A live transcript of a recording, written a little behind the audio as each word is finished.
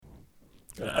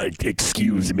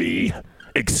Excuse me?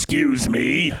 Excuse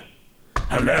me?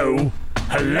 Hello?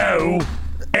 Hello?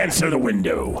 Answer the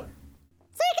window.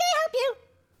 Sir, can I help you?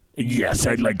 Yes,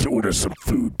 I'd like to order some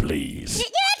food, please. You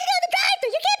have to go to the drive-thru.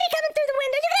 You can't be coming through the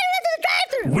window. You gotta go to the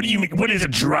drive-thru. What do you mean? What is a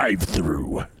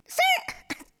drive-through? Sir,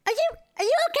 are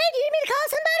you okay? Do you need me to call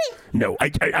somebody? No,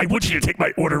 I want you to take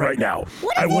my order right now.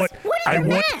 What is this? What is your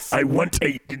mask? I want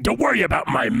a. Don't worry about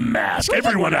my mask.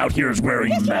 Everyone out here is wearing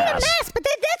Yes, you need a masks. mask, but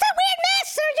that's a weird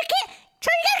mask, sir. You can't.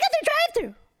 Sir, you gotta go through the drive-thru.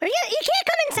 Or you can't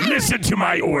come inside. Listen to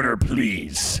my order,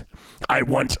 please. I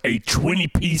want a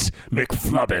 20-piece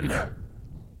McFlubbin.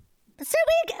 Sir,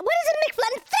 what is a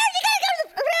McFlutton? Sir, you gotta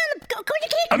go around the. You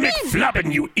can't A come in.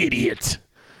 McFlubbin, you idiot!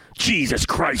 Jesus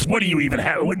Christ, what do you even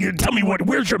have? Tell me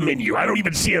where's your menu? I don't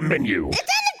even see a menu. It's in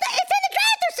the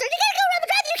drive-thru, sir. You gotta go around the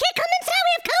drive-thru. You can't come inside.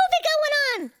 We have COVID going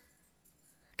on.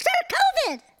 Sir,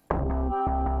 COVID.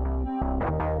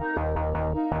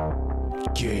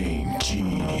 Game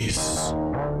Genius.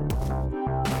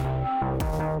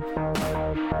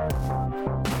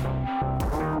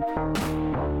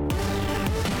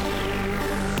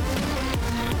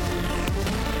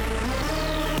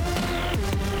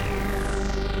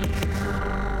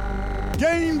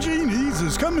 Game Genies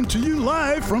is coming to you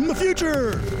live from the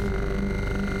future.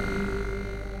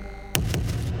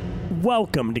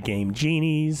 Welcome to Game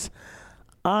Genies.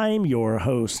 I'm your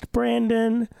host,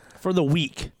 Brandon. For the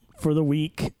week.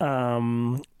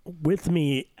 With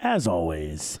me, as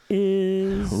always,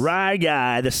 is... Rye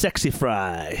Guy, the sexy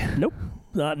fry. Nope.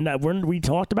 We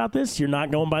talked about this. You're not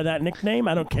going by that nickname.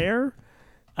 I don't care.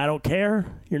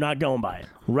 You're not going by it.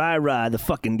 Rye, the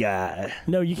fucking guy.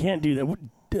 No, you can't do that.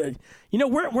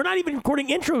 We're not even recording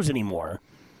intros anymore.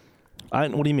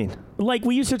 What do you mean? Like,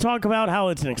 we used to talk about how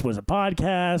it's an explicit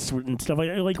podcast and stuff like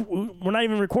that. Like, we're not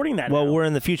even recording that Well, now. we're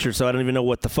in the future, so I don't even know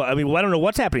what the fuck. I mean, I don't know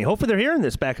what's happening. Hopefully they're hearing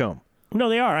this back home. No,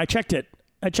 they are. I checked it.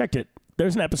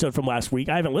 There's an episode from last week.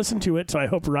 I haven't listened to it, so I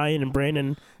hope Ryan and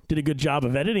Brandon did a good job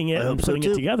of editing it and putting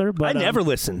it together. But I never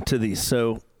listen to these,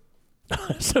 so...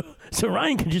 so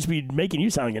Ryan could just be making you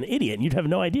sound like an idiot, and you'd have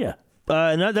no idea.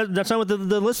 No, that's not what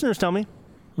the listeners tell me.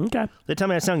 Okay. They tell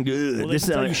me I sound good. Well, they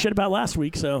tell you shit about last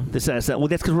week, so... Well, that's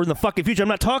because we're in the fucking future. I'm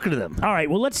not talking to them. All right,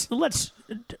 well, let's all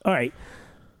right.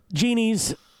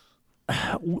 Genies,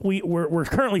 we're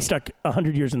currently stuck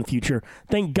 100 years in the future.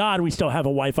 Thank God we still have a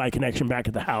Wi-Fi connection back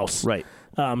at the house. Right.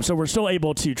 So we're still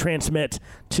able to transmit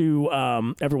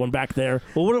to everyone back there.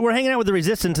 Well, we're hanging out with the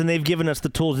Resistance, and they've given us the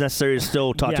tools necessary to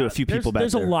still talk to a few people back there.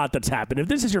 There's a lot that's happened. If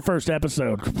this is your first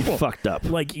episode... You fucked up.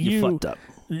 Like, you fucked up.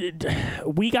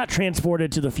 We got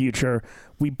transported to the future.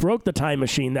 We broke the time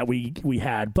machine that we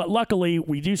had, but luckily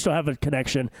we do still have a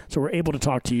connection, so we're able to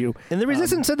talk to you. And the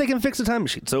Resistance said they can fix the time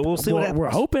machine, so we'll see what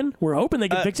happens. We're hoping they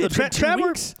can fix it.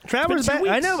 Traveler's back.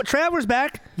 I know, but Traveler's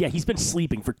back. Yeah, he's been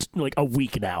sleeping for like a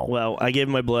week now. Well, I gave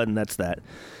him my blood, and that's that.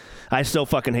 I still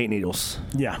fucking hate needles.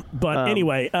 Yeah, but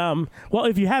anyway, well,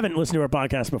 if you haven't listened to our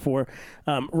podcast before,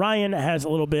 Ryan has a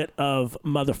little bit of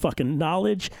motherfucking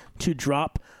knowledge to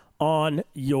drop on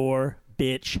your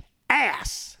bitch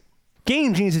ass.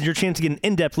 Game Genius is your chance to get an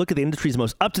in-depth look at the industry's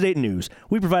most up-to-date news.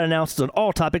 We provide analysis on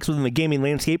all topics within the gaming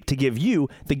landscape to give you,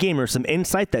 the gamer, some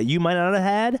insight that you might not have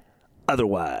had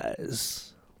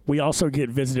otherwise. We also get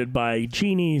visited by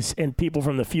genies and people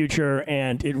from the future,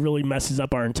 and it really messes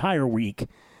up our entire week.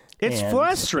 It's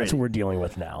frustrating. That's what we're dealing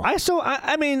with now.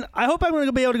 I mean, I hope I'm going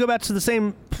to be able to go back to the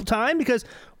same time because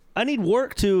I need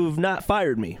work to have not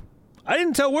fired me. I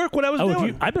didn't tell work what I was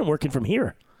doing. I've been working from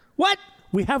here. What?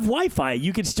 We have Wi-Fi.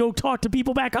 You can still talk to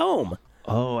people back home.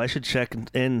 Oh, I should check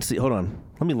and see. Hold on.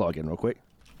 Let me log in real quick.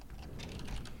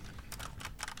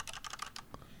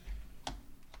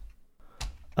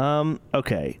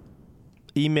 Okay.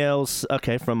 Emails,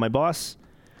 okay, from my boss.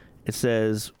 It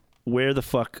says, where the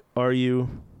fuck are you?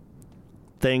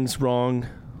 Things wrong.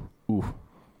 Ooh.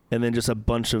 And then just a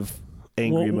bunch of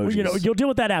angry emojis. You'll deal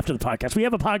with that after the podcast. We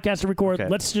have a podcast to record. Okay.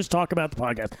 Let's just talk about the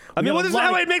podcast. This is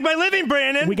how I make my living,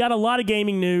 Brandon. We got a lot of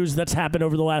gaming news that's happened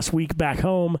over the last week back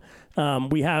home.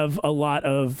 We have a lot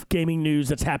of gaming news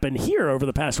that's happened here over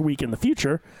the past week in the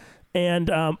future. And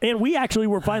we actually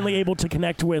were finally able to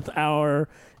connect with our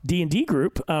D&D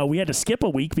group. We had to skip a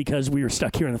week because we were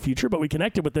stuck here in the future, but we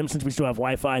connected with them since we still have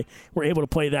Wi-Fi. We're able to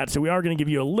play that, so we are going to give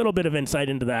you a little bit of insight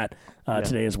into that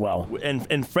today as well.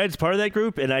 And Fred's part of that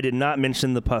group, and I did not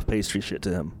mention the puff pastry shit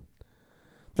to him.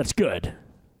 That's good.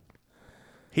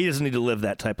 He doesn't need to live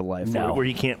that type of life where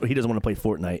he doesn't want to play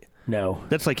Fortnite. No.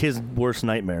 That's like his worst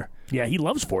nightmare. Yeah, he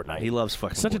loves Fortnite. He loves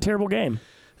fucking Such Fortnite. a terrible game.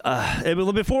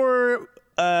 Before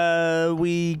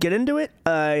we get into it,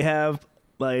 I have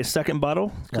my second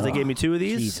bottle because they gave me two of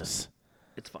these. Jesus.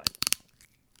 It's fine.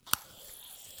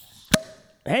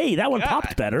 Hey, that one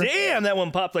popped better. Damn, that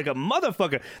one popped like a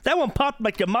motherfucker. That one popped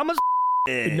like your mama's.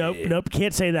 Nope.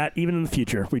 Can't say that even in the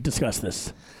future. We discussed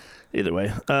this. Either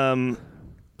way.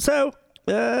 So,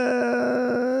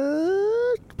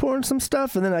 pouring some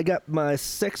stuff, and then I got my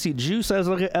sexy juice. I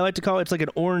like to call it. It's like an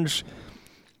orange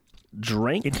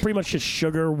drink. It's pretty much just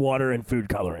sugar, water, and food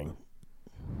coloring.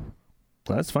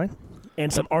 Well, that's fine.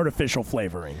 And some artificial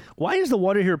flavoring. Why is the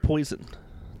water here poison?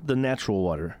 The natural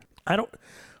water. I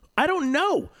don't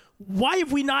know. Why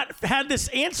have we not had this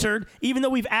answered, even though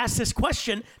we've asked this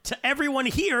question to everyone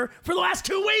here for the last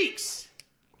 2 weeks?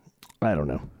 I don't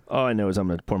know. All I know is I'm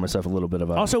going to pour myself a little bit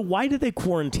of Also, why did they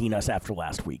quarantine us after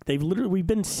last week? We've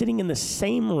been sitting in the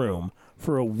same room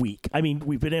for a week. I mean,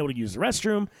 we've been able to use the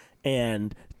restroom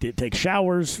and take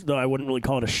showers, though I wouldn't really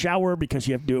call it a shower because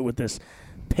you have to do it with this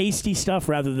pasty stuff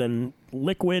rather than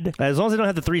liquid. As long as I don't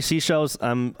have the 3 seashells,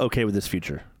 I'm okay with this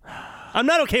future. I'm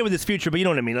not okay with this future, but you know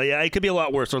what I mean. Like, it could be a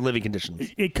lot worse, our living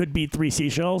conditions. It could be 3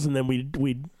 seashells, and then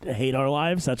we'd hate our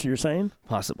lives. That's what you're saying?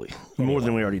 Possibly. More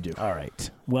than we already do. All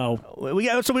right. Well,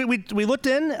 we looked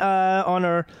in on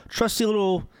our trusty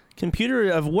little computer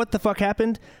of what the fuck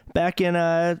happened back in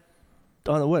on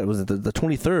what was it, the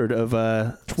 23rd of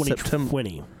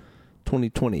 2020.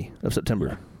 2020 of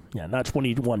September. Yeah, not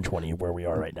 2120 where we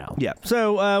are right now. Yeah.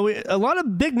 So a lot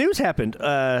of big news happened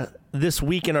this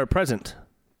week in our present.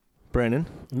 Brandon?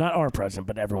 Not our present,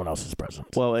 but everyone else's present.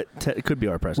 Well, it could be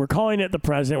our present. We're calling it the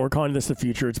present. We're calling this the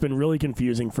future. It's been really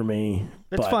confusing for me.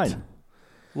 It's fine.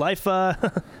 Life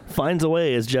finds a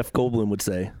way, as Jeff Goldblum would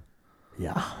say.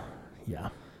 Yeah.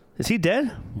 Is he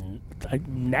dead?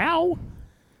 Now,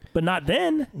 but not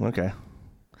then. Okay.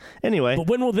 Anyway. But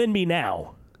when will then be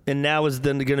now? And now is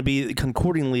then going to be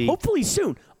concordingly. Hopefully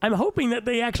soon. I'm hoping that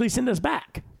they actually send us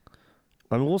back.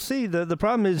 I mean, we'll see. The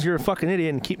problem is you're a fucking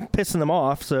idiot and keep pissing them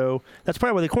off. So that's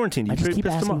probably why they quarantined you. I just keep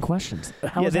asking questions.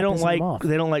 Yeah, they don't like questions.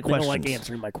 They don't like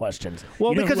answering my questions.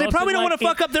 Well, because they probably don't want to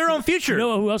fuck up their own future. You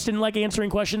know who else didn't like answering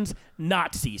questions?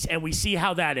 Nazis. And we see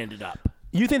how that ended up.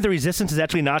 You think the resistance is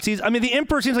actually Nazis? I mean, the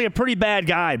Emperor seems like a pretty bad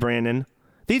guy, Brandon.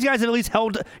 These guys have at least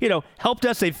helped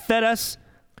us. They've fed us.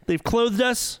 They've clothed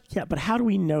us. Yeah, but how do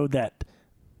we know that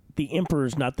the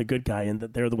Emperor's not the good guy and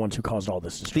that they're the ones who caused all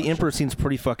this destruction? The Emperor seems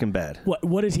pretty fucking bad.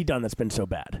 What has he done that's been so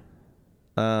bad?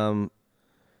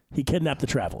 He kidnapped the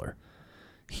traveler.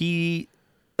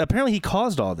 Apparently he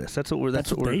caused all this. That's what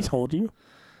they told you.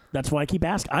 That's why I keep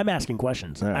asking. I'm asking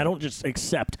questions. Right. I don't just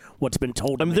accept what's been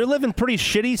told to me. They're living pretty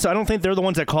shitty, so I don't think they're the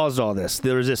ones that caused all this.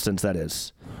 The resistance, that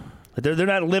is. They're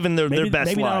not living their best lives.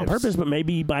 Maybe not on purpose, but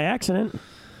maybe by accident.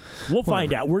 We'll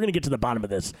find out. We're going to get to the bottom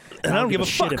of this. And I don't give a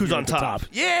fuck who's on top.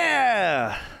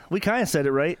 Yeah! We kind of said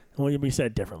it right. Well, we said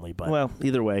it differently, but... Well,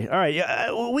 either way. All right,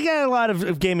 we got a lot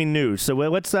of gaming news, so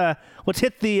let's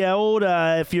hit the old,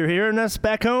 if you're hearing us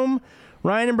back home,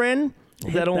 Ryan and Brandon,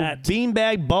 that old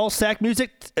beanbag ball sack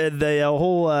music, the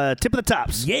whole tip of the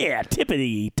tops. Yeah,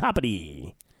 tippity,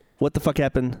 toppity. What the fuck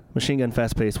happened? Machine Gun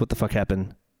Fast Pace, what the fuck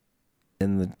happened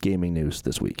in the gaming news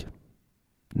this week?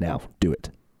 Now, do it.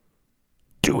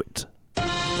 Do it.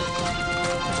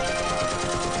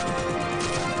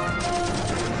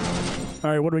 All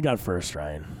right, what do we got first,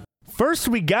 Ryan? First,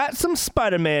 we got some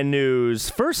Spider-Man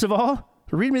news. First of all,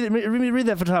 read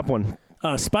that for the top one.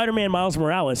 Spider-Man Miles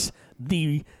Morales,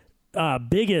 the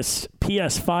biggest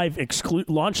PS5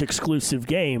 launch exclusive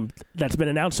game that's been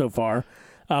announced so far,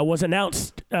 was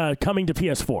announced coming to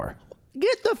PS4.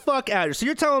 Get the fuck out of here. So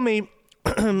you're telling me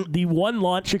the one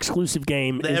launch exclusive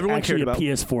game that is actually a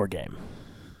PS4 game.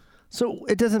 So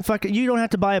it doesn't you don't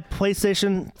have to buy a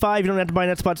PlayStation 5, you don't have to buy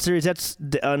an Xbox Series, that's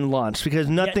unlaunched, because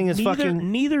nothing is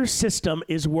fucking... Neither system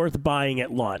is worth buying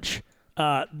at launch.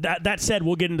 That said,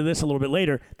 we'll get into this a little bit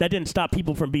later, that didn't stop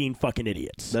people from being fucking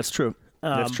idiots. That's true.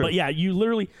 That's true. But yeah, you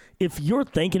literally, if you're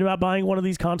thinking about buying one of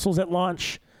these consoles at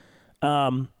launch,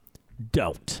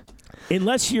 don't.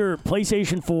 Unless your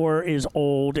PlayStation 4 is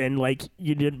old and like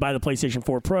you didn't buy the PlayStation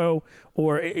 4 Pro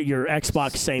or your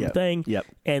Xbox, same thing. Yep.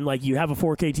 And like you have a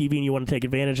 4K TV and you want to take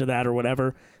advantage of that or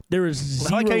whatever. There is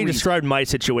zero. I like how you described my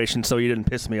situation, so you didn't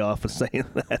piss me off with saying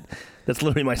that. That's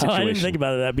literally my situation. I didn't think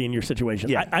about that being your situation.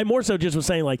 Yeah. I more so just was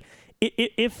saying like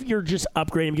if you're just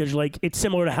upgrading because you're like it's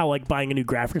similar to how like buying a new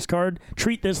graphics card.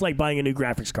 Treat this like buying a new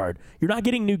graphics card. You're not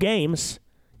getting new games.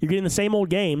 You're getting the same old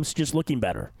games, just looking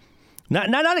better.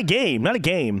 Not a game. Not a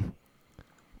game.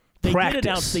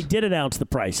 Practice. They did announce the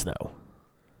price though.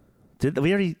 Did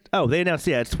we already? Oh, they announced.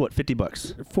 Yeah, it's what, $50.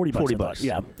 $40.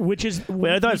 Yeah, which is.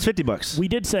 Wait, I thought it was $50. We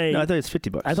did say. No, I thought it was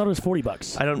 $50. I thought it was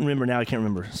 $40. I don't remember now. I can't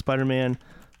remember. Spider-Man,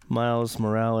 Miles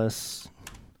Morales.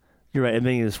 You're right. I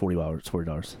think it is $40.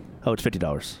 $40. Oh, it's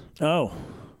 $50. Oh.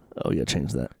 Oh, you got to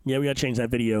change that. Yeah, we got to change that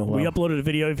video. Wow. We uploaded a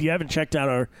video. If you haven't checked out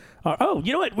our oh,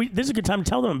 you know what? This is a good time to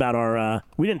tell them about our.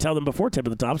 We didn't tell them before Tip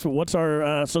of the Tops, but what's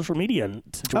our social media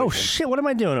situation? Oh, shit. What am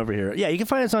I doing over here? Yeah, you can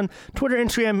find us on Twitter,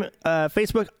 Instagram,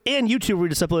 Facebook, and YouTube. We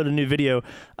just uploaded a new video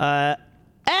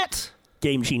at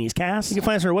Game Genies Cast. You can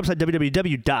find us on our website,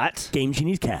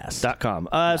 GameGeniesCast.com.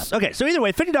 Okay, so either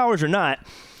way, $50 or not.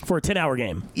 For a 10-hour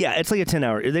game. Yeah, it's like a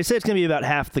 10-hour. They say it's going to be about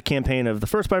half the campaign of the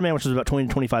first Spider-Man, which is about 20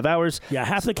 to 25 hours. Yeah,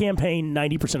 half the campaign,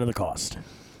 90% of the cost.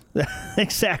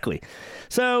 Exactly.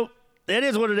 So it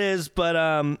is what it is,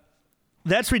 but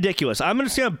that's ridiculous. I'm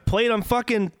just going to play it on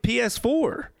fucking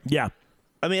PS4. Yeah.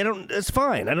 I mean, it's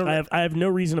fine. I have no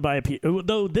reason to buy a PS4.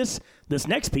 Though this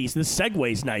next piece, this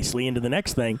segues nicely into the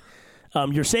next thing.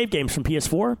 Your save games from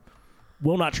PS4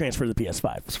 will not transfer to the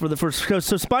PS5.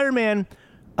 So Spider-Man,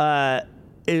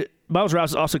 Miles Morales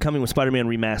is also coming with Spider-Man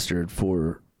Remastered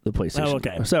for the PlayStation. Oh,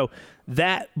 okay. So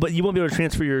but you won't be able to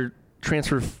transfer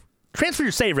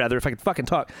your save, rather, if I could fucking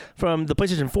talk, from the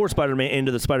PlayStation 4 Spider-Man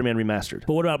into the Spider-Man Remastered.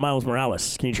 But what about Miles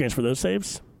Morales? Can you transfer those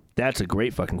saves? That's a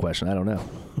great fucking question. I don't know.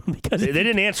 Because they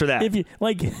didn't answer that. If you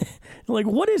what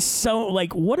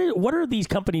are these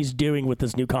companies doing with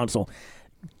this new console?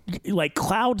 Like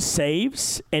cloud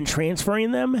saves and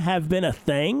transferring them have been a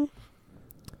thing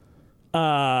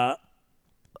for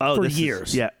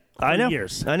years. I know.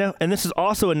 Years. I know. And this is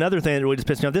also another thing that really just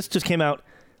pissed me off. This just came out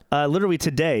literally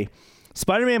today.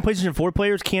 Spider-Man PlayStation 4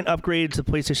 players can't upgrade to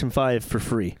PlayStation 5 for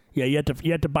free. Yeah, you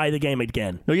have to buy the game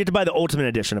again. No, you have to buy the Ultimate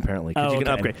Edition apparently because you can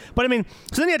upgrade. But I mean,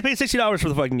 so then you have to pay $60 for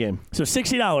the fucking game. So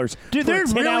 $60, dude. For a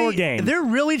 10-hour game. They're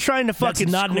really trying to fucking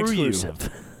That's not screw an exclusive. You.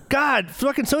 God,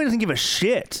 fucking Sony doesn't give a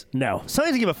shit. No, Sony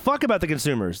doesn't give a fuck about the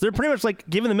consumers. They're pretty much like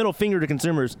giving the middle finger to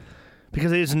consumers because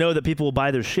they just know that people will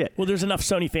buy their shit. Well, there's enough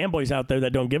Sony fanboys out there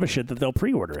that don't give a shit that they'll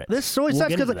pre-order it. This really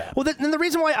sucks because, then the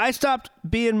reason why I stopped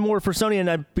being more for Sony and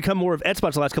I've become more of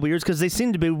Xbox the last couple of years because they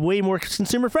seem to be way more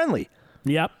consumer friendly.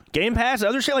 Yep. Game Pass,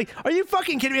 other shit. Like, are you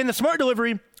fucking kidding me? And the smart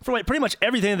delivery for like pretty much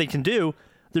everything they can do.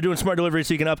 They're doing smart delivery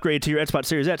so you can upgrade to your Xbox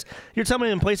Series X. You're telling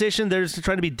me in PlayStation they're just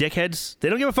trying to be dickheads? They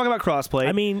don't give a fuck about crossplay.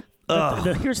 I mean,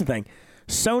 here's the thing.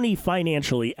 Sony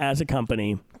financially as a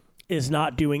company is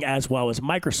not doing as well as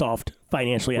Microsoft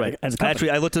financially as a company.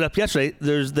 Actually, I looked it up yesterday.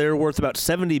 They're worth about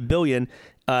 $70 billion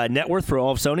net worth for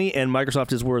all of Sony, and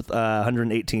Microsoft is worth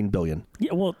 $118 billion.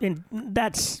 Yeah, well, and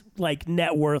that's like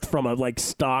net worth from a like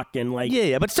stock and like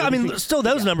but still, I mean, still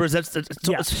those numbers. It's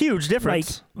a huge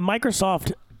difference. Like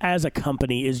Microsoft as a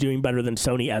company is doing better than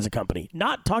Sony as a company.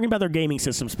 Not talking about their gaming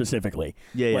system specifically.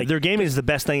 Yeah. Like, their gaming is the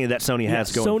best thing that Sony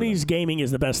has going. Sony's gaming is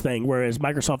the best thing, whereas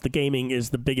Microsoft, the gaming, is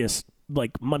the biggest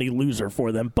like money loser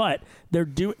for them. But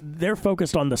they're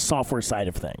focused on the software side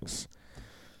of things.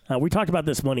 We talked about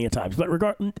this plenty of times.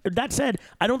 But that said,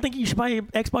 I don't think you should buy an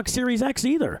Xbox Series X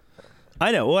either.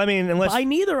 I know. Well, I mean, unless buy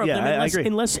neither of them. I agree.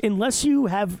 Unless you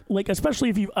have like, especially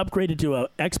if you've upgraded to a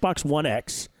Xbox One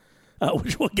X.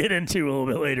 Which we'll get into a little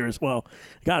bit later as well.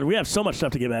 God, we have so much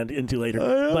stuff to get into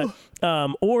later.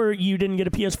 But or you didn't get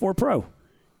a PS4 Pro.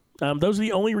 Those are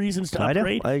the only reasons to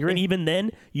upgrade. I agree. And even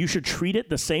then, you should treat it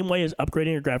the same way as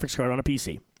upgrading a graphics card on a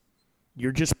PC.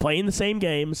 You're just playing the same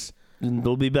games. And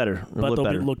they'll be better. They'll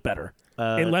look better.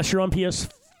 Unless you're on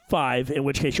PS5, in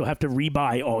which case you'll have to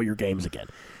rebuy all your games again.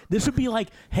 This would be like,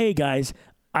 hey guys,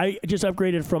 I just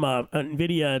upgraded from a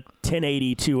NVIDIA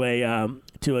 1080 to a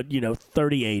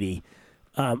 3080.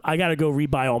 I got to go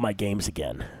rebuy all my games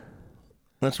again.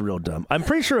 That's real dumb. I'm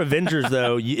pretty sure Avengers,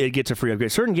 though, it gets a free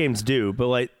upgrade. Certain games do, but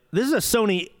like this is a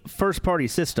Sony first-party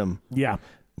system. Yeah.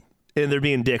 And they're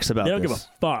being dicks about this. They don't give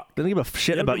a fuck. They don't give a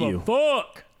shit about you.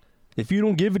 Fuck. If you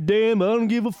don't give a damn, I don't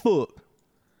give a fuck.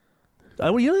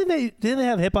 Didn't they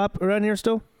have hip-hop around here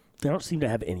still? They don't seem to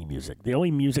have any music. The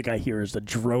only music I hear is the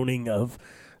droning of,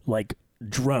 like,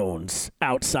 drones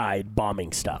outside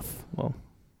bombing stuff. Well.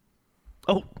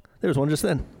 Oh, there's one just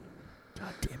then.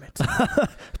 God damn it.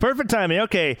 Perfect timing.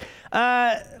 Okay.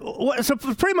 So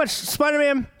pretty much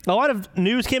Spider-Man, a lot of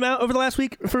news came out over the last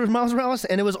week for Miles Morales,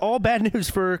 and it was all bad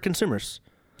news for consumers.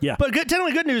 Yeah. But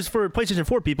technically good news for PlayStation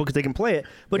 4 people because they can play it.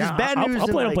 But just bad news. I'll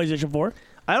play it on PlayStation 4.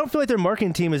 I don't feel like their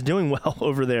marketing team is doing well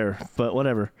over there, but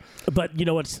whatever. But you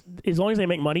know what's? As long as they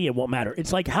make money, it won't matter.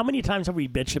 It's like, how many times have we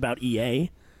bitched about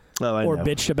EA? Or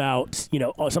bitched about,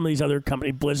 some of these other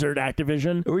companies, Blizzard,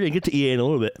 Activision. We're going to get to EA in a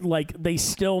little bit. Like, they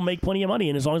still make plenty of money,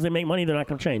 and as long as they make money, they're not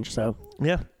going to change. So,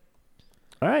 yeah.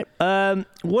 All right.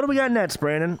 What do we got next,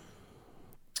 Brandon?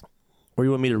 Or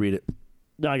you want me to read it?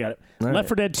 No, I got it. All Left right.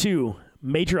 4 Dead 2,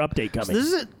 major update coming. So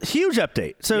this is a huge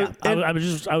update. So yeah,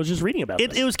 I was just reading about it.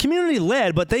 this. It was community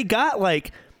led, but they got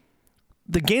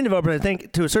the game developers, I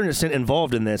think, to a certain extent,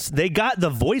 involved in this. They got the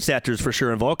voice actors for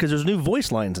sure involved because there's new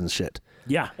voice lines and shit.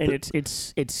 Yeah, and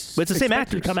it's the same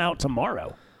actors. to come out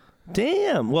tomorrow.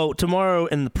 Damn. Well, tomorrow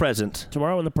in the present.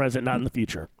 Tomorrow in the present, not in the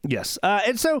future. Yes.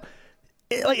 And so,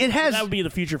 it has. That would be the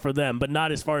future for them, but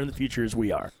not as far in the future as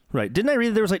we are. Right. Didn't I read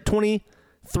that there was like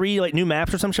 23 like new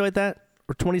maps or some shit like that?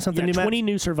 Or 20-something new 20 maps?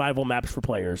 new survival maps for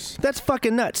players. That's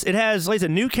fucking nuts. It has, like I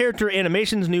said, new character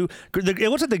animations, it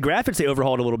looks like the graphics they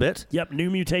overhauled a little bit. Yep, new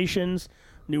mutations,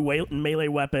 new melee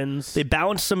weapons. They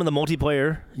balanced some of the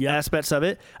multiplayer aspects of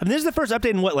it. I mean, this is the first update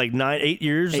in what, like 8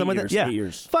 years or something like that? Yeah. 8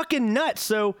 years. Fucking nuts.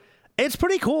 So it's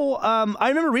pretty cool. I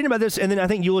remember reading about this, and then I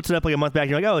think you looked it up like a month back,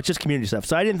 and you're like, oh, it's just community stuff.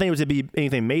 So I didn't think it was going to be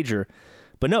anything major.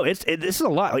 But no, this is a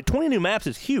lot. Like 20 new maps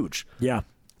is huge. Yeah.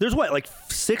 There's what, like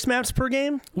 6 maps per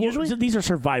game usually? Well, these are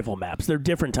survival maps. They're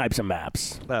different types of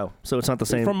maps. Oh, so it's not the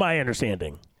same. From my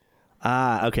understanding.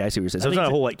 Okay, I see what you're saying. So it's not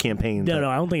a whole like campaign. No,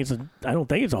 I don't think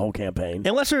it's a whole campaign.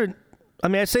 Unless I'd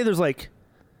say there's like,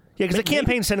 because the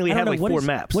campaigns technically have like 4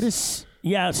 maps. What is?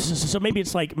 Yeah, so maybe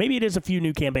it is a few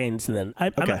new campaigns. Then I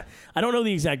don't know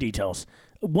the exact details.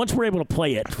 Once we're able to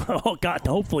play it, oh God,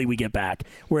 hopefully we get back.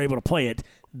 We're able to play it.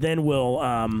 Then we'll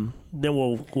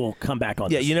come back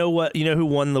on. Yeah, this. you know what? You know who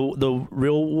won the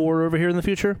real war over here in the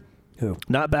future? Who?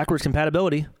 Not backwards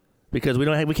compatibility, because we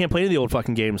can't play any of the old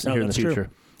fucking games here in the future. True.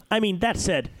 I mean, that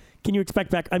said, can you expect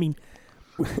back? I mean,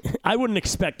 I wouldn't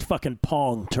expect fucking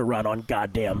Pong to run on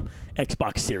goddamn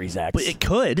Xbox Series X. But it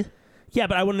could. Yeah,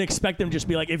 but I wouldn't expect them to just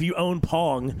be like, if you own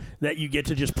Pong, that you get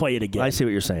to just play it again. I see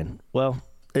what you're saying. Well,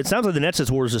 it sounds like the Nexus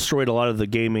Wars destroyed a lot of the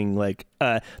gaming, like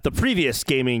the previous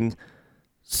gaming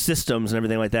systems and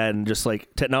everything like that, and just like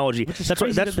technology. That's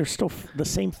why there's still the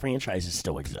same franchises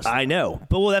still exist. I know,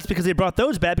 but that's because they brought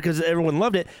those back because everyone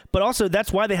loved it. But also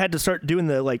that's why they had to start doing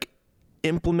the like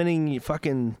implementing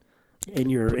fucking in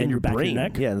your back brain. of your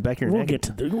neck. Yeah, in the back of your neck. We'll get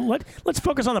to let's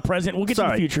focus on the present. We'll get to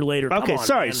the future later. Come Okay,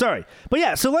 on, sorry. But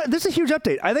yeah, so this is a huge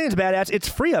update. I think it's badass. It's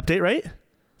a free update, right?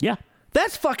 Yeah.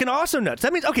 That's fucking awesome nuts.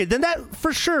 That means then that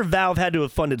for sure Valve had to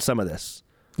have funded some of this.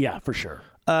 Yeah, for sure.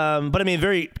 But I mean,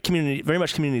 very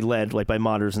much community led, like by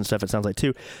modders and stuff. It sounds like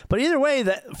too. But either way,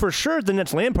 that for sure the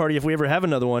next LAN party, if we ever have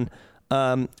another one,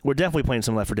 we're definitely playing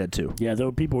some Left 4 Dead 2. Yeah,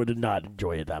 though people did not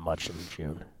enjoy it that much in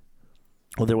June.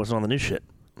 Well, there wasn't on the new shit.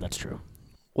 That's true.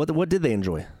 What did they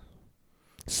enjoy?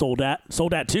 Soldat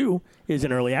 2 is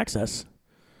in early access.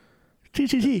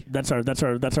 GGG.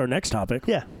 That's our next topic.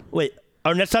 Yeah. Wait,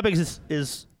 our next topic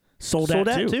is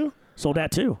Soldat 2.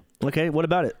 Soldat 2. Okay, what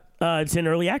about it? It's in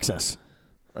early access.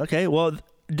 Okay, well,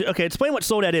 explain what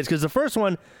Soldat is, because the first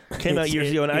one came out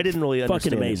years ago, and I didn't really understand.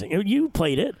 Fucking amazing. You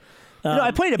played it. No,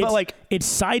 I played it, but like it's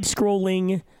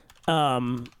side-scrolling,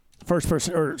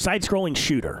 first-person or side-scrolling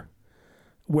shooter,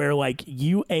 where like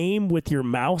you aim with your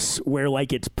mouse where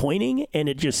like it's pointing, and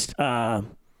it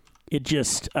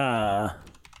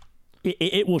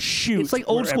will shoot. It's like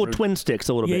old school twin sticks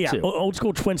a little bit too. Yeah, old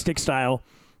school twin stick style.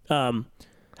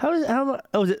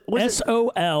 Is it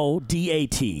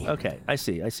SOLDAT. Okay, I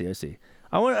see.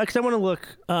 I want to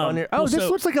look on here. Oh, this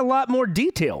looks like a lot more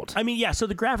detailed. I mean, yeah. So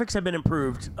the graphics have been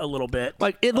improved a little bit.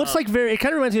 Like it looks like it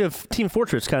kind of reminds me of Team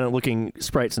Fortress kind of looking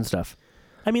sprites and stuff.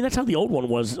 I mean, that's how the old one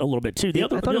was a little bit too. I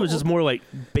thought it was just more like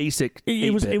basic.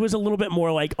 It was a little bit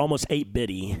more like almost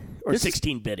 8-bitty or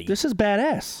 16-bitty. This is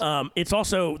badass. It's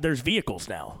also there's vehicles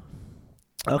now.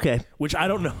 Okay. Which I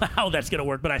don't know how that's gonna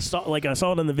work, but I saw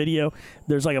it in the video.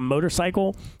 There's like a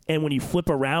motorcycle, and when you flip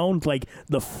around, like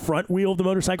the front wheel of the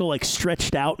motorcycle like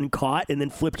stretched out and caught, and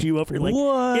then flipped you over. Like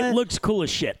what? It looks cool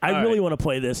as shit. I really want to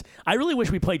play this. I really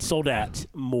wish we played Soldat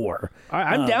more.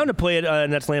 I'm down to play it in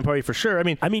that LAN party for sure. I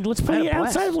mean, let's play it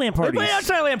outside of LAN parties. Let's play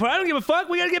outside of LAN party. I don't give a fuck.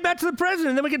 We gotta get back to the president,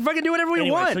 and then we can fucking do whatever we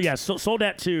want. So yeah,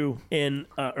 Soldat 2 in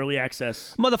early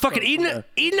access. Motherfucking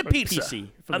eating a pizza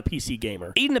for the PC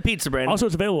gamer. Eating a pizza, Brandon. Also,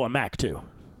 it's available on Mac too.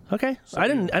 Okay, I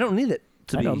don't need it.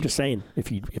 I'm just saying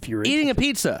if you're eating a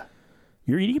pizza,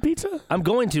 you're eating a pizza. I'm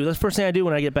going to. That's the first thing I do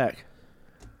when I get back.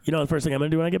 You know, the first thing I'm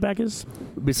going to do when I get back is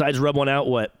besides rub one out.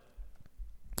 What?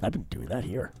 I've been doing that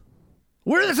here.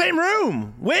 We're in the same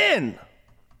room. When?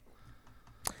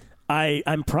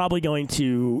 I'm probably going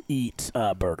to eat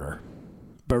burger.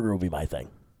 Burger will be my thing.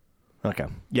 Okay.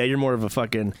 Yeah, you're more of a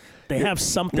fucking. They have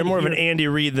something. You're more of an Andy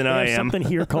Reid than I am. Something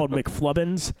here called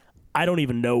McFlubbins. I don't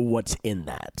even know what's in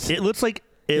that. It looks like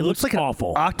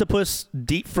awful. An octopus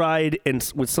deep fried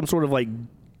and with some sort of like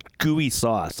gooey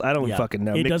sauce. I don't fucking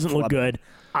know. It doesn't look good.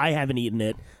 I haven't eaten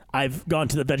it. I've gone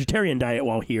to the vegetarian diet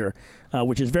while here,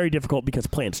 which is very difficult because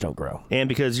plants don't grow. And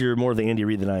because you're more of the Andy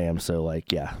Reid than I am, so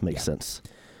like, makes sense.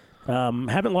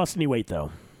 Haven't lost any weight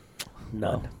though.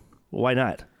 None. Why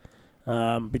not?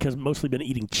 Because mostly been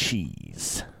eating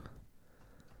cheese.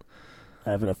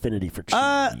 I have an affinity for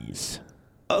cheese.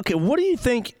 Okay, what do you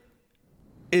think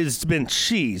has been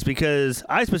cheese? Because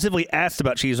I specifically asked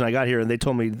about cheese when I got here, and they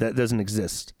told me that doesn't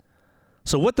exist.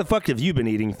 So what the fuck have you been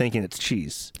eating thinking it's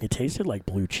cheese? It tasted like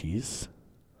blue cheese.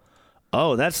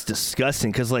 Oh, that's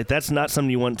disgusting, because like that's not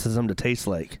something you want something to taste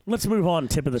like. Let's move on.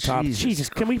 Tip of the top. Jesus,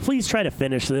 can we please try to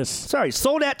finish this? Sorry,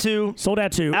 Sold At 2. Sold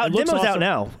At 2. Demo's awesome. out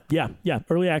now. Yeah.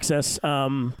 Early access.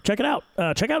 Check it out.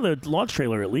 Check out the launch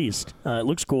trailer at least. It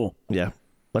looks cool. Yeah,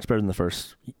 much better than the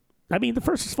first. I mean, the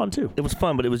first is fun too. It was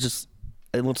fun, but it was just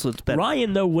it looks better.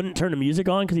 Ryan though wouldn't turn the music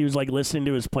on because he was like listening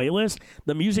to his playlist.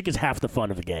 The music is half the fun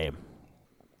of the game.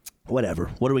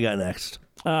 Whatever. What do we got next?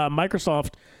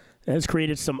 Microsoft has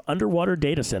created some underwater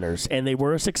data centers, and they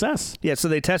were a success. Yeah, so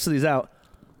they tested these out.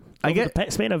 I get the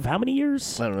span of how many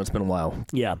years? I don't know. It's been a while.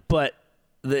 Yeah, but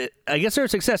I guess they're a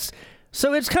success.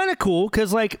 So it's kind of cool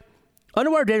because like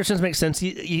underwater data centers make sense.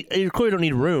 You clearly don't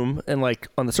need room and like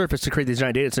on the surface to create these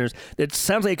giant data centers. It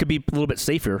sounds like it could be a little bit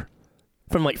safer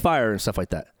from like fire and stuff like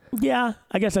that. Yeah,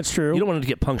 I guess that's true. You don't want it to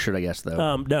get punctured, I guess,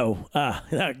 though. No.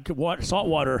 Salt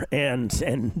water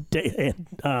and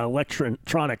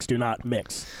electronics do not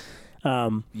mix.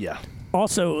 Yeah.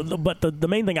 Also, but the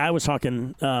main thing I was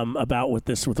talking about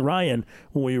with Ryan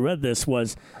when we read this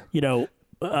was,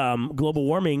 global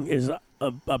warming is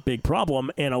a big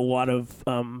problem, and a lot of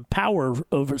power,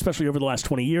 especially over the last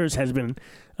 20 years, has been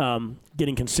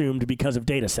getting consumed because of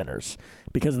data centers,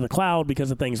 because of the cloud,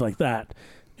 because of things like that.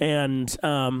 And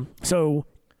so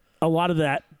a lot of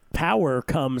that power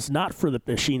comes not for the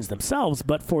machines themselves,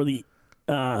 but for the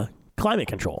climate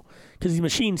control, because these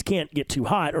machines can't get too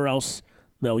hot or else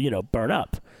they'll, burn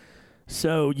up.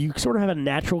 So you sort of have a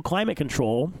natural climate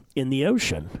control in the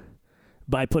ocean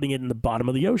by putting it in the bottom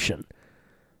of the ocean.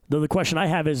 Though the question I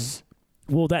have is,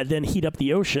 will that then heat up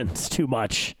the oceans too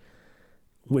much,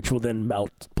 which will then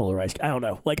melt polar ice? I don't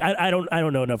know. Like I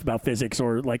don't know enough about physics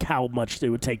or like how much it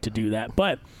would take to do that.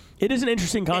 But it is an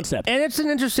interesting concept, and it's an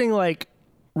interesting like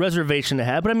reservation to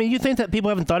have. But I mean, you think that people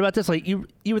haven't thought about this? Like you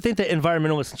would think that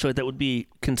environmentalists and shit like that would be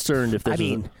concerned if this.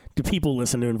 Do people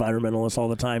listen to environmentalists all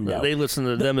the time? No. They listen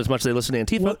to them as much as they listen to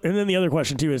Antifa. Well, and then the other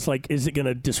question too is like, is it going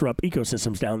to disrupt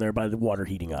ecosystems down there by the water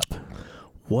heating up?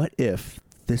 What if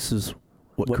this is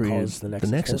what created caused the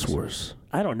Nexus Wars?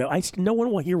 I don't know. No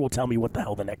one here will tell me what the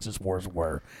hell the Nexus Wars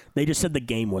were. They just said the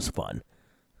game was fun.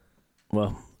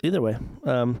 Well, either way,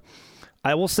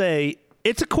 I will say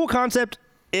it's a cool concept.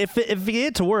 If you get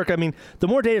it to work, I mean, the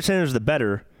more data centers, the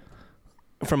better.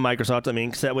 From Microsoft, I mean,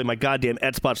 because that way my goddamn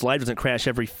Xbox Live doesn't crash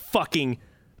every fucking.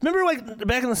 Remember, like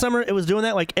back in the summer, it was doing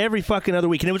that like every fucking other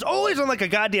week, and it was always on like a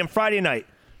goddamn Friday night.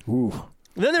 Ooh.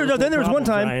 Then there was one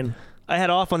time Ryan. I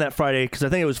had off on that Friday because I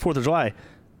think it was 4th of July.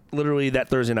 Literally that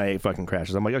Thursday night, it fucking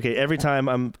crashes. I'm like, okay, every time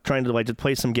I'm trying to like just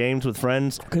play some games with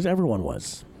friends, because everyone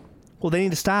was. Well, they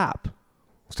need to stop.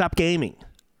 Stop gaming.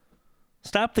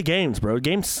 Stop the games, bro.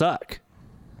 Games suck.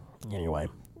 Anyway,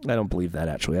 I don't believe that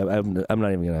actually. I'm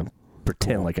not even gonna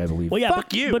pretend like I believe. Well, yeah,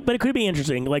 Fuck you. But it could be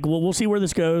interesting. Like we'll see where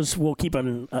this goes. We'll keep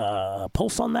a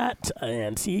pulse on that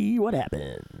and see what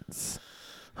happens.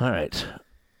 All right.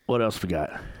 What else we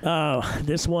got?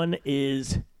 This one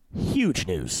is huge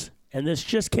news, and this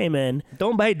just came in.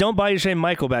 Don't buy your shame,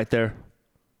 Michael back there.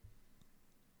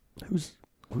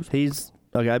 He's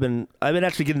okay. I've been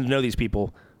actually getting to know these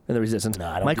people in the Resistance.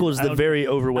 Michael is the very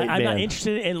overweight man. I'm not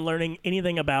interested in learning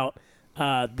anything about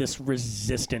this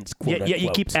Resistance. Yeah,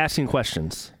 you keep asking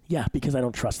questions. Yeah, because I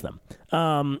don't trust them.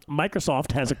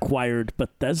 Microsoft has acquired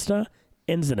Bethesda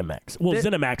and ZeniMax. Well,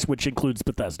 ZeniMax, which includes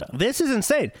Bethesda. This is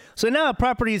insane. So now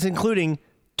properties including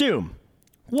Doom,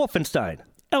 Wolfenstein,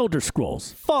 Elder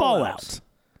Scrolls, Fallout,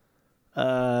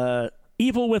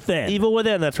 Evil Within. Evil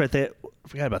Within, that's right. I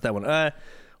forgot about that one.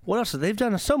 What else? They've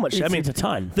done so much. It's a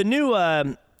ton. The new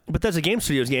Bethesda Game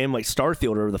Studios game, like Starfield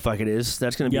or whatever the fuck it is,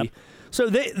 that's going to be... So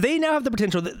they now have the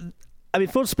potential...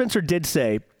 Phil Spencer did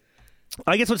say...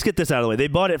 I guess let's get this out of the way. They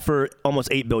bought it for almost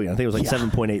 $8 billion. I think it was like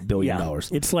 $7.8 billion. Yeah.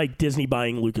 It's like Disney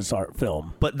buying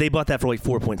LucasArts. But they bought that for like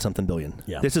 4-point-something billion.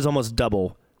 Yeah. This is almost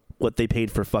double what they paid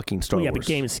for fucking Star Wars. Yeah,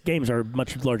 but games are a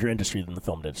much larger industry than the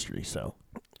film industry, so...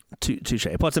 Touche.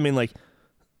 Plus, I mean, like,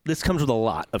 this comes with a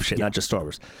lot of shit, not just Star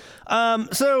Wars.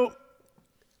 So...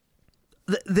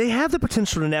 They have the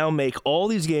potential to now make all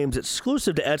these games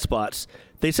exclusive to Xbox.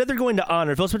 They said they're going to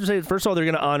honor... Phil Spencer said, first of all, they're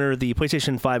going to honor the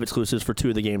PlayStation 5 exclusives for 2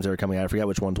 of the games that are coming out. I forgot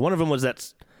which ones. One of them was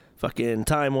that fucking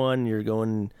time one. You're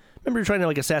going... Remember you're trying to,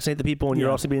 like, assassinate the people and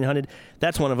you're also being hunted?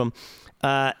 That's one of them.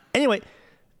 Anyway,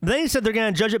 they said they're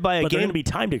going to judge it by a game... But they're going to be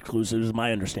timed exclusives, is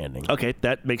my understanding. Okay,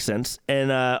 that makes sense.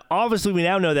 And obviously we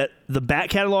now know that the back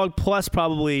catalog plus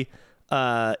probably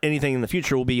anything in the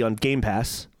future will be on Game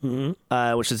Pass,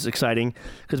 which is exciting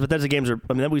because Bethesda games are.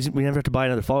 I mean, we never have to buy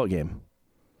another Fallout game.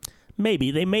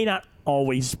 Maybe they may not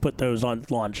always put those on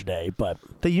launch day, but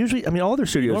They usually. I mean, all their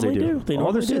studios normally they do. do. They all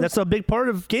normally their studios. do. That's a big part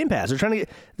of Game Pass. They're trying to get.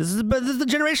 This is the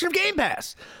generation of Game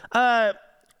Pass.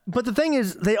 But the thing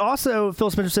is, they also Phil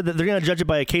Spencer said that they're going to judge it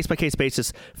by a case by case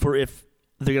basis for if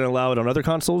they're going to allow it on other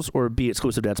consoles or be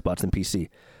exclusive to Xbox and PC.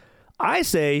 I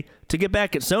say to get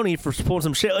back at Sony for pulling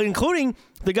some shit, including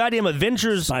the goddamn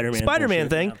Avengers Spider-Man bullshit,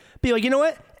 thing. yeah. Be like, you know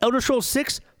what? Elder Scrolls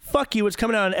 6, fuck you. It's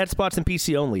coming out on Xbox and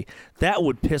PC only. That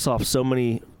would piss off so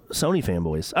many Sony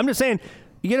fanboys. I'm just saying,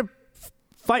 you got to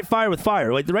fight fire with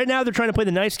fire. Like right now, they're trying to play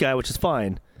the nice guy, which is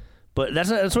fine, but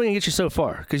that's only going to get you so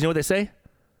far. Because you know what they say?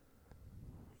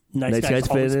 nice guys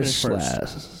always finish first.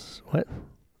 last. What?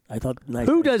 I thought nice.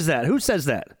 Who does that? Who says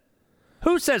that?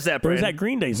 Who says that, There's Brandon? that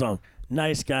Green Day song.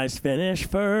 Nice guys finish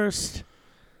first.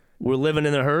 We're living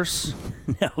in a hearse.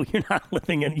 No, you're not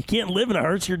living in. You can't live in a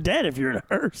hearse. You're dead if you're in a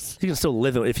hearse. You can still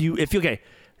live in if you okay.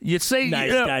 You say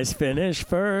Nice guys finish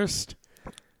first.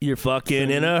 you're fucking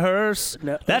in a hearse.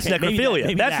 No, That's okay, maybe necrophilia.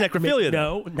 maybe That's that. necrophilia.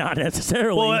 No, not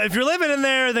necessarily. Well, if you're living in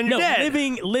there, then you're no, dead.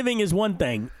 living is one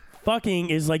thing. Fucking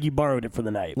is like you borrowed it for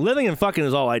the night. Living and fucking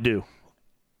is all I do.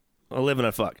 I live and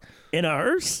I fuck. In a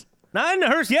hearse? Not in a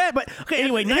hearse yet, but okay.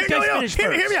 Anyway, nice guys finish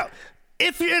hear first. me out.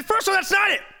 First of all, that's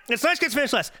not it. It's nice guys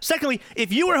finish last. Secondly,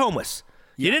 if you were homeless,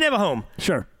 you didn't have a home,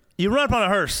 Sure. you run up on a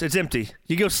hearse, it's empty.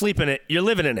 You go sleep in it. You're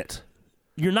living in it.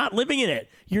 You're not living in it.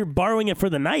 You're borrowing it for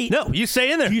the night. No, you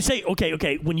stay in there. You say,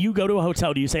 okay. When you go to a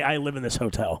hotel, do you say, I live in this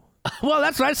hotel? Well,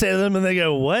 that's what I say to them, and they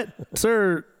go, "What,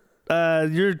 sir?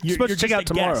 You're supposed you're to check just out a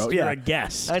tomorrow." Guest. Yeah, You're a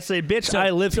guest. I say, "Bitch, I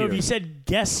live so here." if you said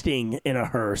guesting in a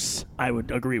hearse, I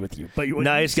would agree with you. But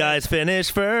Nice guys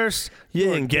finish first.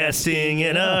 You're guesting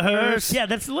in a hearse. Yeah,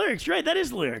 that's the lyrics, right? That is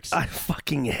the lyrics. I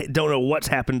fucking don't know what's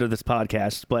happened to this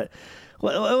podcast, but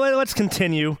let's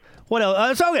continue. What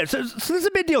else? Okay, so this is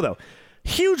a big deal, though.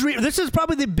 Huge. This is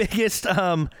probably the biggest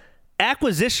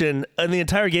acquisition in the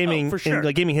entire gaming for sure.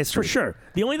 in gaming history. For sure.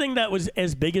 The only thing that was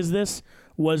as big as this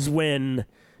was when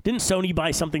didn't Sony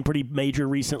buy something pretty major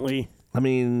recently? I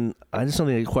mean, I just don't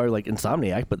think they acquired like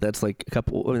Insomniac, but that's like a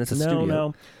couple. I mean, that's a studio.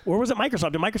 No. Or was it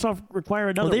Microsoft? Did Microsoft require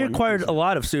another Well, they one? acquired a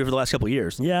lot of studio for the last couple of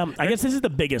years. Yeah, I guess this is the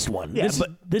biggest one. Yeah,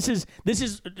 this is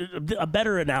a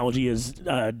better analogy is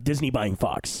Disney buying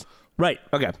Fox. Right.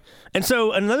 Okay. And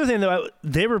so another thing, though,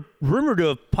 they were rumored to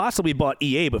have possibly bought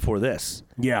EA before this.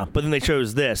 Yeah, But then they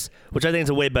chose this, which I think is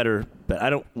a way better. But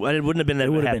I wouldn't have been that it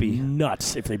would have happy. been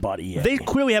nuts if they bought EA. They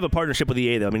clearly have a partnership with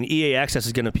EA, though. I mean, EA Access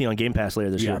is going to be on Game Pass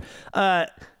later this Yeah. year.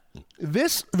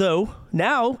 This, though,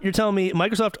 now you're telling me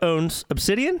Microsoft owns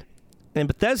Obsidian and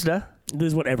Bethesda. This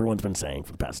is what everyone's been saying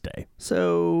for the past day.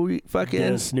 So fucking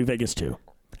Yes, New Vegas 2.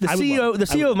 the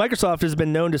CEO of Microsoft has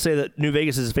been known to say that New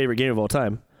Vegas is his favorite game of all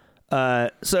time.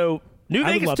 So New I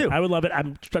would Vegas love too. it. I would love it.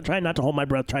 I'm trying not to hold my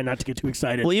breath, trying not to get too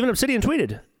excited. Well, even Obsidian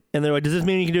tweeted, and they're like, "Does this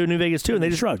mean you can do a New Vegas too?" And they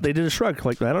just shrugged. They did a shrug.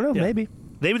 Like, I don't know, Yeah. maybe.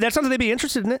 That sounds like they'd be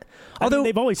interested in it. I mean, Although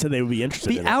they've always said they would be interested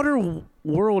the in Outer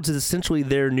Worlds is essentially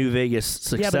their New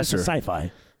Vegas it. Yeah, but it's a successor.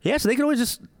 sci-fi. Yeah, so they could always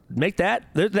just make that.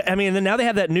 I mean, and then now they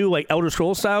have that new like Elder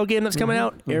Scrolls style game that's coming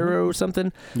out, Arrow or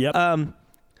something. Yep.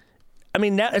 I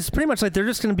mean, now it's pretty much like they're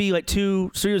just going to be like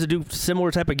two studios that do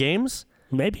similar type of games,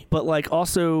 Maybe. but like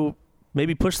also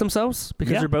maybe push themselves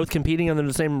because Yeah. they're both competing under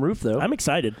the same roof, though. I'm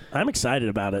excited. I'm excited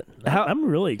about it. How- I'm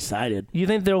really excited. You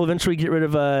think they'll eventually get rid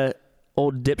of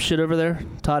old dipshit over there,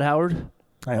 Todd Howard?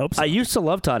 I hope so. I used to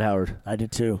love Todd Howard. I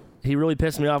did too. He really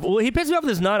pissed me off. Well, he pissed me off with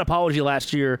his non-apology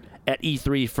last year at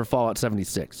E3 for Fallout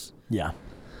 76. Yeah.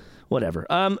 Whatever.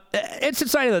 It's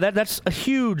exciting, though. That's a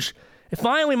huge...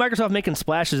 Finally, Microsoft making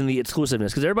splashes in the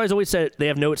exclusiveness, because everybody's always said they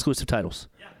have no exclusive titles.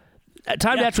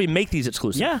 Time to Yeah. actually make these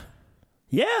exclusive. Yeah.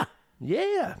 Yeah.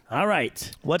 Yeah. All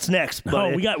right. What's next?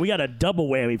 Oh, we got a double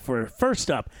whammy for first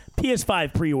up,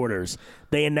 PS5 pre-orders.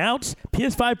 They announced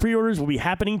PS5 pre-orders will be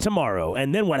happening tomorrow.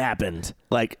 And then what happened?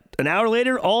 Like, an hour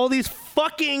later, all these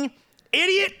fucking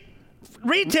idiot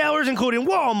retailers, including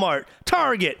Walmart,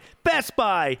 Target, Best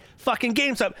Buy, fucking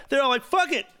GameStop, they're all like,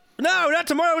 fuck it. No, not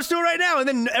tomorrow. Let's do it right now. And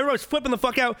then everyone's flipping the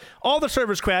fuck out. All the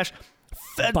servers crash.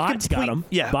 Bots got 'em.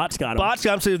 Yeah. Bots got 'em. Bots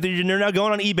got them. So they're now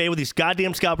going on eBay with these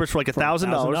goddamn scalpers for like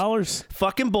 $1,000. $1,000.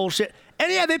 Fucking bullshit.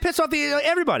 And yeah, they piss off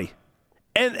everybody.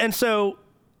 And so,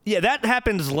 yeah, that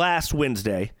happens last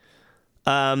Wednesday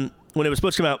when it was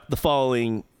supposed to come out the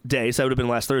following day. So that would have been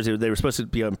last Thursday. They were supposed to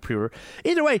be on pre-order.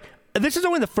 Either way, this is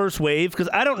only the first wave because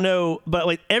I don't know, but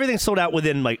like everything sold out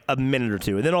within like a minute or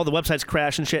two. And then all the websites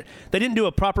crashed and shit. They didn't do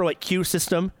a proper like queue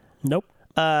system. Nope.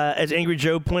 As Angry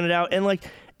Joe pointed out. And like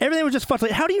everything was just fucked.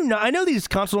 Like, how do you know? I know these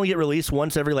consoles only get released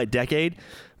once every like decade,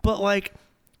 but like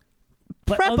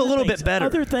But prep a other little things- bit better.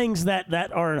 Other things that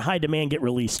are in high demand get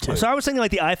released too. So I was thinking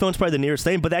like the iPhone's probably the nearest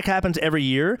thing, but that happens every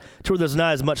year to where there's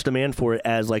not as much demand for it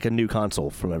as like a new console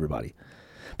from everybody.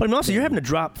 But I mean, also you're having to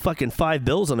drop fucking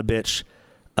 $5 on a bitch.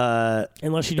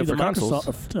 Unless you do the for consoles.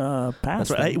 Microsoft Pass.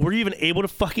 That's right. thing. Were you even able to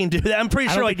fucking do that? I'm pretty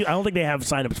I sure don't, think, I don't think they have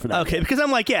signups for that. Okay, because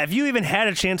I'm like, yeah, if you even had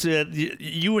a chance to,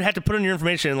 you would have to put in your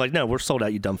information and like, no, we're sold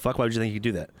out, you dumb fuck. Why would you think you could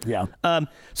do that? Yeah.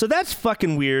 So that's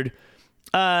fucking weird.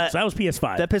 So that was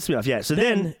PS5. That pissed me off. Yeah. So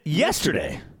then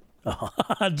yesterday,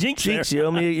 Jinx. Jinx, there.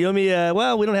 you owe me.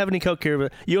 Well, we don't have any Coke here,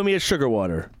 but you owe me a sugar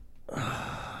water. All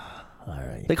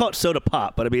right. They call it soda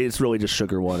pop, but I mean it's really just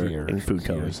sugar water and food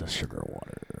coloring. Here's a sugar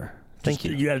water. Thank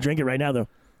you. You got to drink it right now, though. You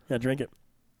got to drink it.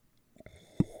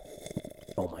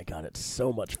 Oh my god, it's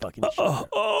so much fucking sugar.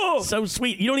 So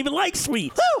sweet. You don't even like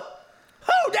sweets.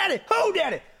 Oh, daddy! Oh,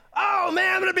 daddy! Oh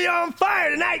man, I'm gonna be on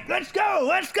fire tonight. Let's go!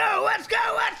 Let's go! Let's go!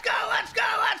 Let's go! Let's go!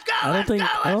 Let's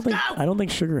go! I don't think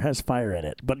sugar has fire in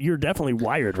it, but you're definitely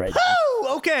wired right now.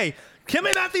 Oh, okay. Tell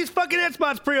me about these fucking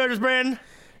Xbox pre-orders, Brandon.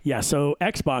 Yeah, so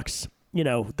Xbox,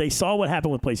 they saw what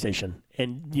happened with PlayStation,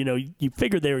 and you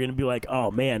figured they were going to be like, "Oh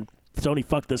man, Sony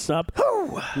fucked this up.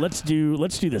 Let's do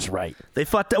this right." They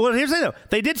fucked up. Well, here's the thing,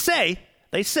 though.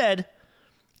 They said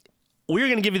we're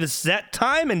going to give you the set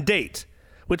time and date,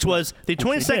 which was the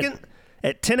 22nd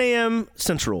at 10 a.m.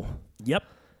 Central. Yep.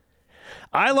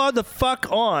 I logged the fuck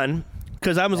on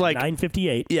because I was like,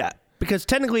 9:58. yeah, because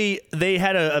technically they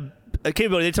had a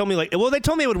capability. They told me they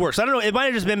told me it would work. So I don't know. It might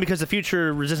have just been because the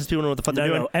future resistance people don't know what the fuck they're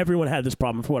doing. No, everyone had this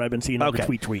problem from what I've been seeing on the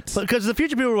tweets. Because the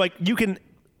future people were like,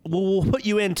 we'll put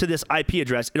you into this IP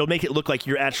address. It'll make it look like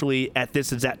you're actually at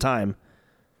this exact time.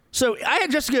 So I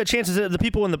had just as good a chance as the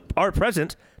people are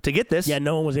present to get this. Yeah,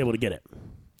 no one was able to get it.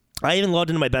 I even logged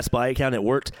into my Best Buy account. It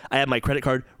worked. I had my credit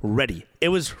card ready. It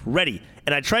was ready.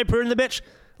 And I tried putting in the bitch.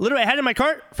 Literally, I had it in my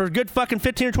cart for a good fucking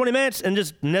 15 or 20 minutes, and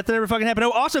just nothing ever fucking happened.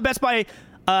 Oh, also, Best Buy,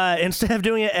 instead of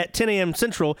doing it at 10 a.m.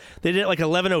 Central, they did it like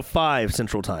 11:05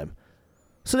 Central Time.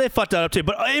 So they fucked that up too.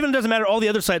 But it even doesn't matter. All the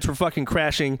other sites were fucking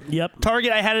crashing. Yep.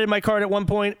 Target, I had it in my cart at one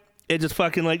point. It just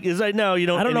fucking is like, no, you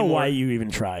don't. I don't know anymore. why you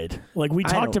even tried. Like, we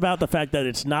talked about the fact that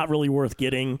it's not really worth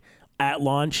getting at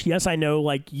launch. Yes, I know,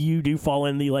 like, you do fall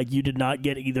in the, like, you did not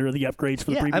get either of the upgrades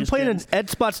for the previous I'm playing gens. an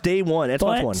Xbox Day 1. Xbox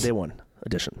But- One, Day 1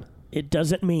 edition. It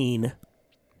doesn't mean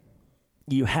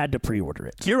you had to pre-order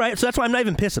it. You're right. So that's why I'm not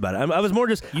even pissed about it. I was more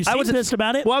just. You I seem was pissed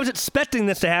about it? Well, I was expecting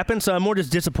this to happen, so I'm more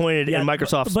just disappointed in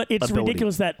Microsoft's But it's ability.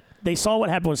 ridiculous that they saw what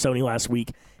happened with Sony last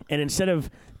week, and instead of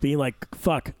being like,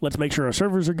 fuck, let's make sure our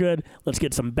servers are good, let's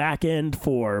get some back end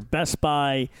for Best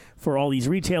Buy, for all these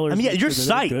retailers. I mean, yeah, make your sure that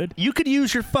they're site. good. You could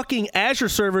use your fucking Azure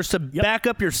servers to back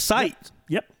up your site.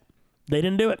 Yep. They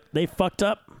didn't do it. They fucked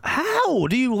up. How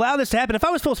do you allow this to happen? If I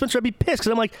was Phil Spencer, I'd be pissed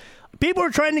because I'm like, people are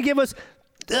trying to give us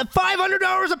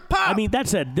 $500 a pop. I mean, that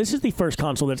said, this is the first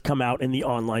console that's come out in the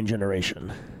online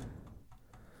generation.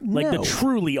 Like No. the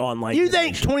truly online You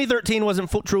think generation. 2013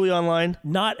 wasn't truly online?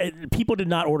 People did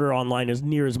not order online as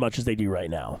near as much as they do right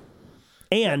now.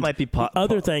 And might be the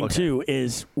other thing, too,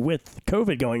 is with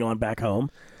COVID going on back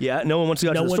home, Yeah, no one wants to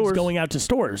go no to the one's stores. going out to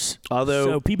stores. Although-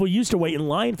 so people used to wait in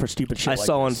line for stupid shit I like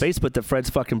saw on this. Facebook that Fred's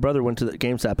fucking brother went to the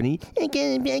GameStop and he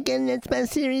getting an Xbox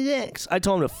Series X. I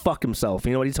told him to fuck himself.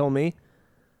 You know what he told me?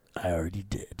 I already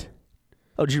did.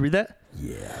 Oh, did you read that?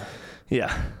 Yeah.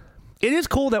 Yeah. It is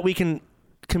cool that we can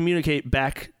communicate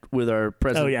back with our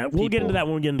present. Oh, yeah. We'll get people. into that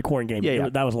when we get into Corn Game. Yeah.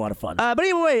 That was a lot of fun. But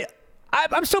anyway,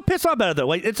 I'm so pissed off about it though.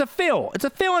 Like, it's a fail. It's a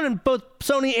fail on both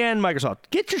Sony and Microsoft.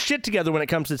 Get your shit together when it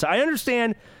comes to this. I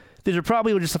understand these are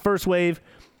probably just the first wave,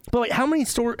 but like, how many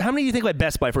do you think like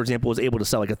Best Buy, for example, was able to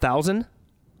sell? Like 1,000?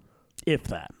 if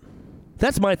that.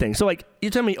 That's my thing. So like, you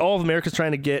tell me all of America's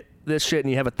trying to get this shit, and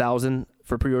you have 1,000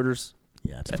 for pre-orders.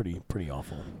 Yeah, it's pretty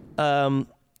awful.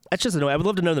 That's just annoying. I would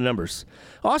love to know the numbers.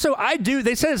 Also,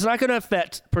 they said it's not going to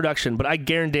affect production, but I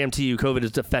guarantee you COVID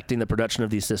is affecting the production of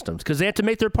these systems because they have to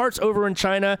make their parts over in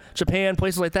China, Japan,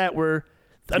 places like that where,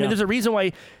 I mean, there's a reason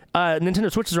why Nintendo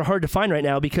Switches are hard to find right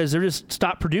now because they're just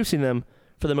stopped producing them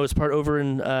for the most part over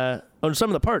in, on some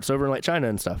of the parts over in like China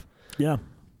and stuff. Yeah.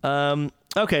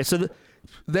 Okay, so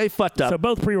they fucked up. So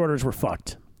both pre-orders were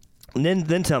fucked. And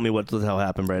then tell me what the hell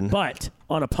happened, Brendan. But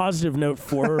on a positive note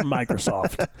for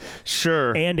Microsoft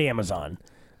Sure. and Amazon,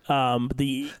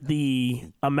 the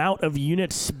amount of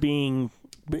units from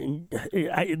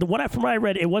what I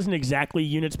read, it wasn't exactly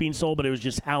units being sold, but it was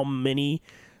just how many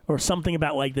or something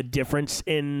about like the difference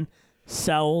in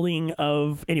selling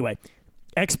of. Anyway,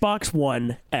 Xbox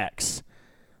One X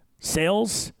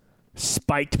sales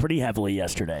spiked pretty heavily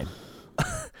yesterday.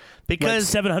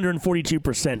 Because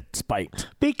 742% spiked.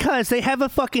 Because they have a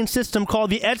fucking system called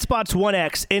the Xbox One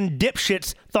X, and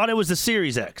dipshits thought it was the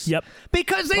Series X. Yep.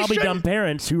 Because they Probably should. dumb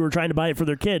parents who were trying to buy it for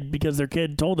their kid because their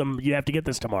kid told them you have to get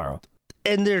this tomorrow.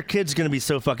 And their kid's gonna be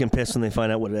so fucking pissed when they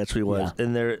find out what it actually was, Yeah.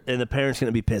 and the parents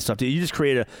gonna be pissed off too. You just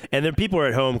create and then people are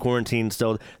at home quarantined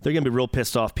still. They're gonna be real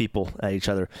pissed off people at each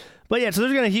other. But yeah, so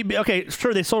they're gonna okay,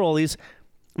 sure they sold all these.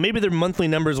 Maybe their monthly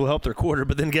numbers will help their quarter,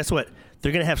 but then guess what?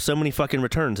 They're gonna have so many fucking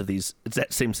returns of these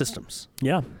exact same systems.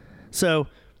 Yeah. So,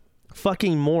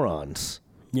 fucking morons.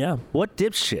 Yeah. What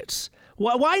dipshits?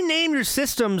 Why name your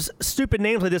systems stupid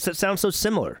names like this that sound so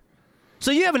similar? So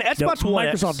you have an Xbox One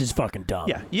X. Microsoft is fucking dumb.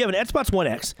 Yeah, you have an Xbox One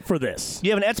X. For this. You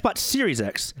have an Xbox Series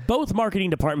X. Both marketing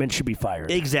departments should be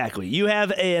fired. Exactly. You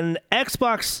have an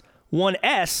Xbox One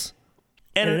S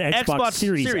and an Xbox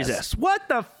Series S. What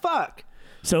the fuck?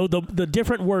 So the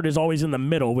different word is always in the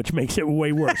middle, which makes it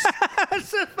way worse. That's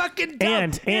so fucking dumb.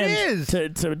 and it is.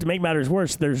 To make matters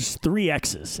worse, there's 3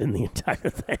 X's in the entire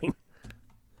thing.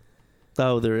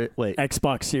 Oh, wait.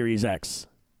 Xbox Series X.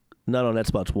 Not on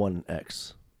Xbox One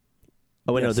X.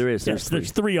 Oh, wait, Yes. no, there is. Yes,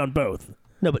 there's 3 on both.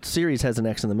 No, but Series has an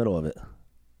X in the middle of it.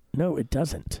 No, it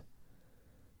doesn't.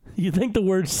 You think the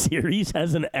word series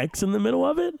has an X in the middle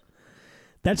of it?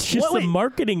 That's just the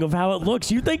marketing of how it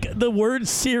looks. You think the word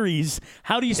series,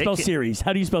 how do you spell series?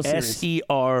 How do you spell series?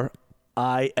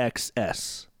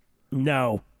 SERIXS.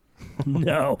 No.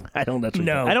 No. I don't actually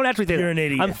No. I don't actually think You're that. an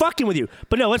idiot. I'm fucking with you.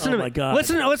 But no, listen Oh to my me. God.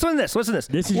 Listen to this. Listen to this.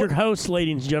 This is your host,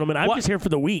 ladies and gentlemen. I'm just here for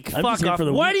the week. I'm Fuck just here off. for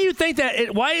the Why week. do you think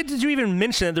that? Why did you even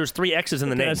mention that there's 3 X's in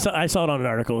the name? I saw it on an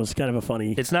article. It was kind of a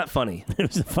funny. It's not funny. It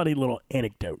was a funny little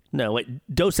anecdote. No, wait.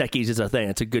 Dos Equis is a thing.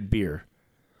 It's a good beer.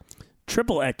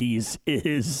 Triple X's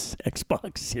is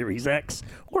Xbox Series X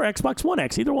or Xbox One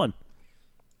X, either one.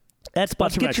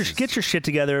 Xbox, get your shit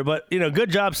together. But good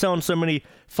job selling so many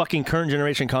fucking current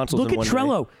generation consoles. Look in at one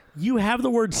Trello. day. You have the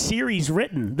word series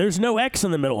written. There's no X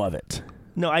in the middle of it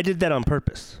No, I did that on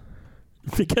purpose.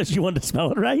 because you wanted to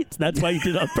spell it right. That's why you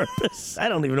did it on purpose. I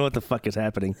don't even know what the fuck is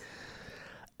happening.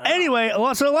 Anyway,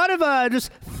 so a lot of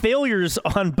just failures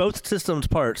on both systems'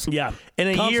 parts. Yeah. In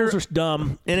a Consoles year, are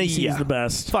dumb. PC's the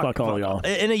best. Fuck all y'all.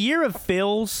 In a year of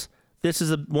fails, this is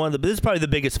this is probably the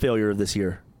biggest failure of this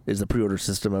year. Is the pre-order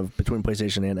system between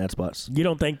PlayStation and Xbox. You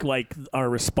don't think our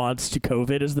response to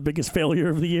COVID is the biggest failure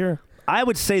of the year? I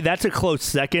would say that's a close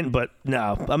second, but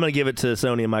no, I'm going to give it to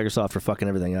Sony and Microsoft for fucking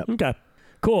everything up. Okay.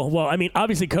 Cool. Well, I mean,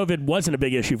 obviously COVID wasn't a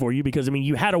big issue for you because,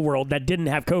 you had a world that didn't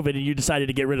have COVID and you decided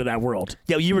to get rid of that world.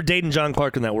 Yeah, you were dating John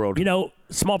Clark in that world.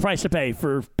 Small price to pay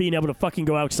for being able to fucking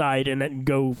go outside and then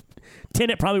go.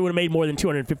 Tenet probably would have made more than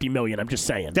 $250 million. I'm just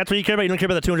saying. That's what you care about? You don't care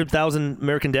about the 200,000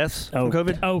 American deaths from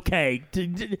COVID? Okay.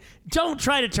 Don't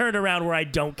try to turn around where I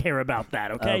don't care about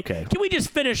that, okay? Okay. Can we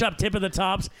just finish up tip of the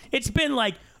tops? It's been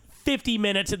 50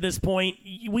 minutes at this point.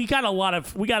 We got a lot of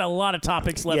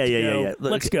topics left to go. Yeah.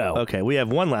 Let's go. Okay, we have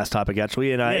one last topic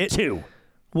actually, and We have 2.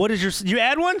 What is you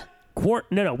add one?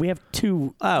 No, we have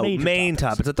 2. Oh, major main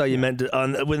topics. I thought you meant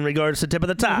with regards to tip of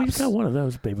the We tops. just got one of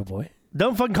those, baby boy.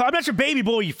 Don't fucking call. I'm not your baby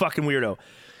boy, you fucking weirdo.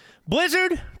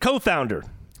 Blizzard co-founder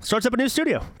starts up a new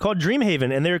studio called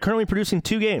Dreamhaven, and they're currently producing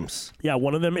 2 games. Yeah,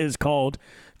 one of them is called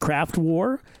Craft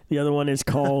War. The other one is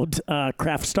called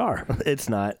Craft Star. It's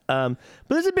not. But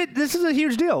this is a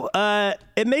huge deal.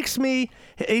 It makes me.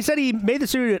 He said he made the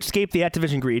studio to escape the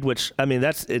Activision greed, which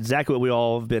that's exactly what we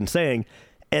all have been saying,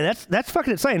 and that's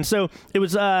fucking insane. So it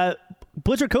was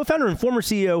Blizzard co-founder and former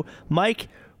CEO Mike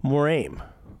Morhaime.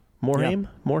 Morhaime?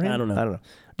 I don't know.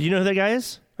 Do you know who that guy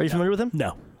is? Are you familiar with him?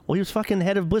 No. Well, he was fucking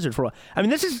head of Blizzard for a while.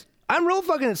 I'm real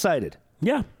fucking excited.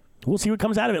 Yeah. We'll see what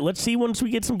comes out of it. Let's see once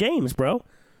we get some games, bro.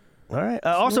 All right.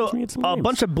 Also, once we get some a games.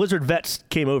 bunch of Blizzard vets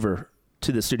came over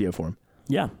to the studio for him.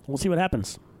 Yeah. We'll see what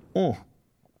happens. All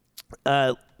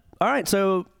right.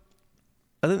 So,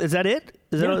 is that it?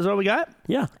 Is that all we got?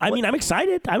 Yeah. I'm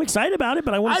excited. I'm excited about it,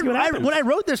 but I want to see what happens. When I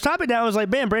wrote this topic down, I was like,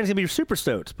 man, Brandon's going to be super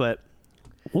stoked. But,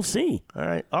 we'll see. all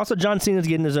right. Also, John Cena's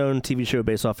getting his own TV show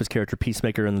based off his character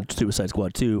Peacemaker in the Suicide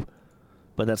Squad 2.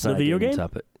 But that's not a video game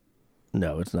topic.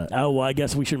 No, it's not. Oh, well, I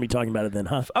guess we shouldn't be talking about it then,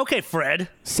 huh? Okay, Fred.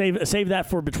 Save that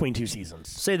for between 2 seasons.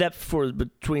 Say that for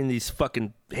between these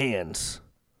fucking hands.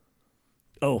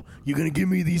 Oh, you going to give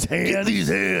me these hands? Get these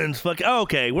hands. Fuck. Oh,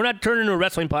 okay, we're not turning into a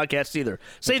wrestling podcast either.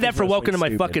 Save that for welcome to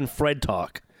my fucking Fred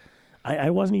talk. I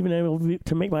wasn't even able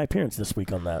to make my appearance this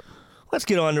week on that. Let's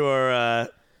get on to our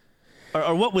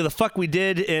what the fuck we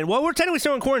did. And well, we're technically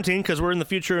still in quarantine because we're in the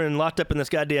future and locked up in this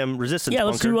goddamn resistance Yeah,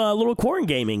 let's bunker. do a little corn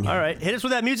gaming. All right, hit us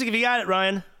with that music if you got it,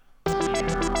 Ryan.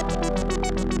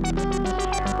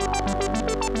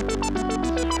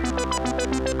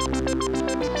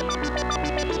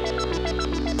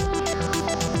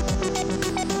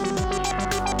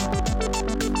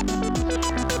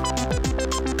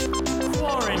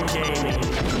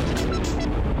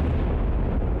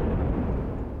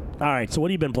 right. So what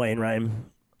have you been playing, Ryan?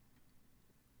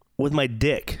 With my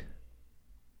dick.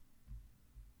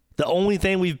 The only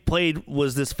thing we've played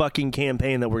was this fucking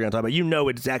campaign that we're going to talk about. You know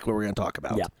exactly what we're going to talk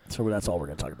about. Yeah, so that's all we're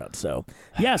going to talk about. So,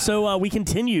 yeah, so we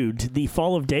continued the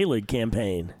Fall of Daelig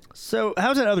campaign. So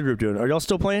how's that other group doing? Are y'all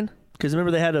still playing? Because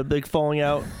remember they had a big falling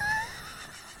out?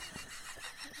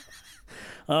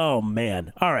 Oh,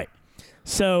 man. All right.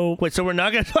 So Wait, so we're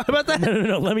not going to talk about that?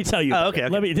 No. Let me tell you. Oh,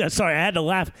 okay. Sorry, I had to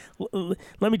laugh.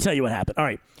 Let me tell you what happened. All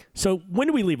right. So when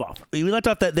did we leave off? We left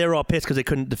off that they were all pissed because they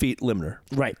couldn't defeat Limner.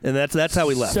 Right. And that's how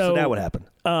we left. So now what happened?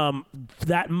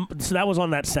 That was on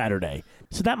that Saturday.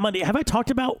 So that Monday, have I talked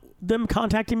about them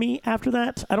contacting me after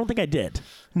that? I don't think I did.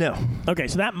 No. Okay,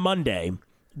 so that Monday,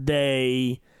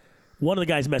 one of the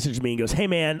guys messaged me and goes, "Hey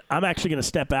man, I'm actually going to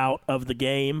step out of the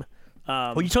game."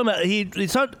 Well, you told me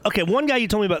okay. One guy you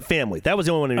told me about family. That was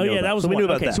the only one we knew about. That was so we knew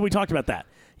about okay, that. So we talked about that.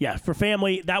 Yeah, for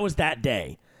family, that was that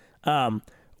day.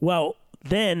 Well,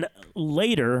 then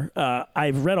later,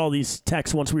 I've read all these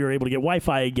texts once we were able to get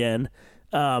Wi-Fi again.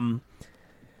 One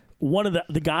of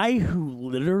the guy who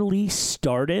literally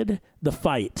started the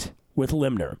fight with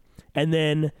Limner, and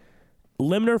then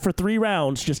Limner for 3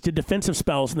 rounds just did defensive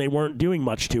spells and they weren't doing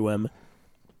much to him.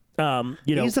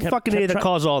 He's the fucking idiot that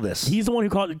caused all this. He's the one who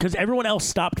caused, because everyone else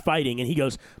stopped fighting, and he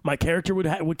goes, "My character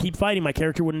would keep fighting. My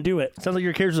character wouldn't do it." Sounds like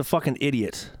your character's a fucking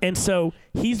idiot. And so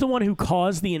he's the one who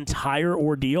caused the entire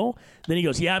ordeal. Then he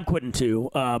goes, "Yeah, I'm quitting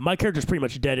too. My character's pretty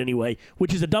much dead anyway,"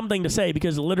 which is a dumb thing to say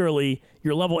because literally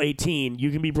you're level 18, you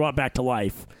can be brought back to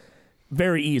life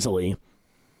very easily.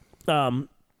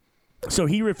 So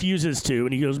he refuses to,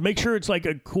 and he goes, "Make sure it's like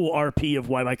a cool RP of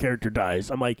why my character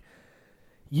dies." I'm like,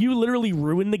 you literally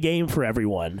ruined the game for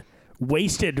everyone.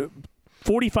 Wasted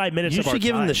 45 minutes of our time. You should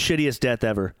give him the shittiest death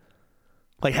ever.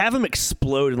 Like, have him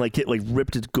explode and, like, get, like,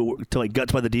 ripped to, like,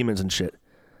 guts by the demons and shit.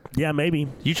 Yeah, maybe.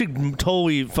 You should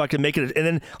totally fucking make it,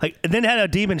 and then had a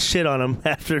demon shit on him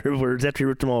afterwards after you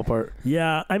ripped them all apart.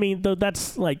 Yeah, I mean,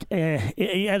 that's, like,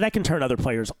 that can turn other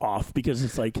players off because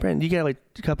it's like... Brandon, you got, like,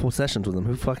 a couple of sessions with him.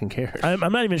 Who fucking cares?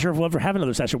 I'm not even sure if we'll ever have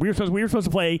another session. We were supposed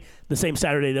to play the same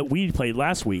Saturday that we played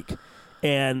last week.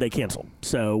 And they canceled.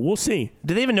 So we'll see.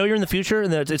 Do they even know you're in the future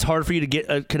and that it's hard for you to get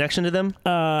a connection to them?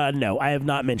 No, I have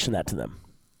not mentioned that to them.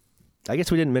 I guess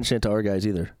we didn't mention it to our guys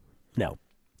either. No.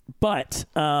 But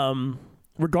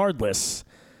regardless,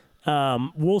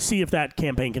 we'll see if that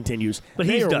campaign continues. But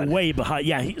they he's are done. Way behind.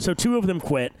 Yeah, so 2 of them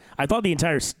quit. I thought the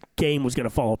entire game was going to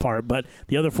fall apart, but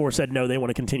the other 4 said no, they want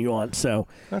to continue on. So,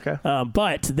 okay.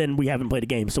 But then we haven't played a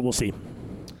game, so we'll see.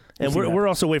 And we're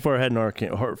also way farther ahead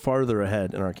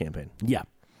in our campaign. Yeah.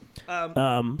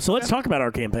 So let's talk about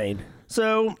our campaign.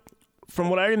 So,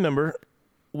 from what I remember,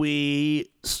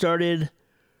 we started.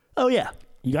 Oh yeah,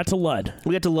 you got to Lud.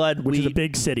 We got to Lud, which is a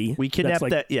big city. We kidnapped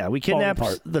that. Yeah, we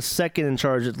kidnapped the second in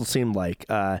charge. It seemed like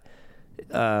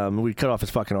we cut off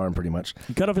his fucking arm pretty much.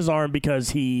 You cut off his arm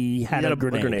because he had a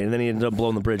grenade, and then he ended up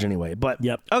blowing the bridge anyway. But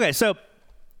yep. Okay, so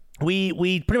we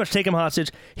pretty much take him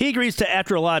hostage. He agrees to,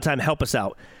 after a lot of time, help us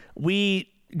out. We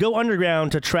go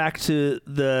underground to track to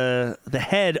the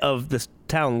head of this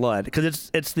town, Lud,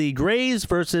 because it's the Greys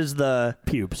versus the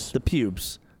Pubes. The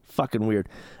Pubes, fucking weird.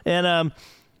 And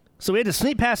so we had to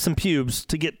sneak past some Pubes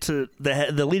to get to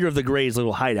the leader of the Greys'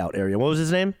 little hideout area. What was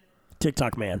his name?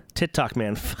 TikTok Man. TikTok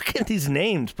Man. Fucking these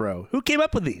names, bro. Who came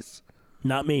up with these?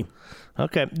 Not me.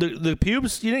 Okay, the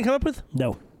Pubes you didn't come up with?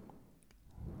 No.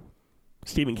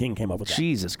 Stephen King came up with that.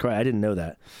 Jesus Christ, I didn't know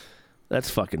that. That's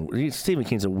fucking... Stephen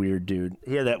King's a weird dude.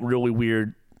 He had that really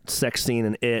weird sex scene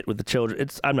in It with the children.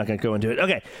 I'm not going to go into it.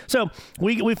 Okay, so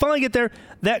we finally get there.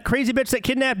 That crazy bitch that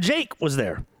kidnapped Jake was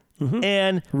there. Mm-hmm.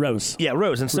 And... Rose. Yeah,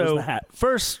 Rose. And so,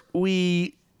 first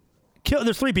we kill...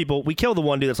 There's 3 people. We kill the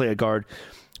one dude that's like a guard.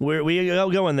 We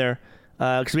go in there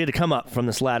because we had to come up from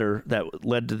this ladder that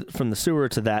led from the sewer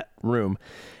to that room.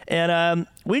 And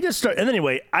we just start... And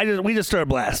anyway, we just started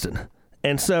blasting.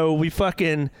 And so we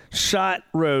fucking shot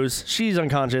Rose. She's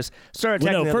unconscious. Started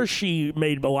attacking. No, first she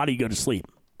made a lot of you go to sleep.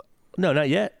 No, not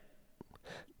yet.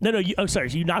 No.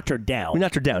 You knocked her down. We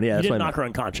knocked her down. Yeah, you that's didn't knock her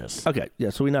unconscious. Okay, yeah.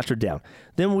 So we knocked her down.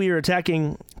 Then we were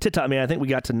attacking TikTok Man. I think we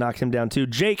got to knock him down too.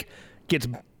 Jake gets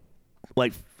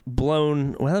like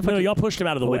blown. No, y'all pushed him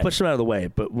out of the way. We pushed him out of the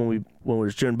way, but when we were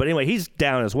shooting. But anyway, he's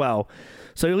down as well.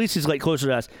 So at least he's like closer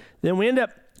to us. Then we end up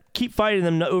keep fighting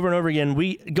them over and over again.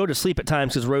 We go to sleep at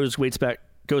times because Rose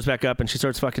goes back up, and she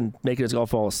starts fucking making us all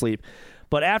fall asleep.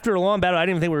 But after a long battle, I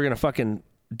didn't even think we were going to fucking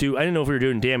do... I didn't know if we were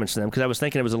doing damage to them because I was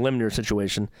thinking it was a Limner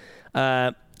situation.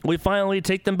 We finally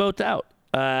take them both out.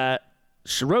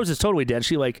 Rose is totally dead.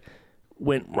 She, like,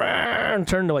 went and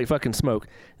turned to like fucking smoke.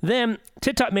 Then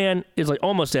TikTok Man is like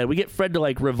almost dead. We get Fred to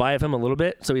like revive him a little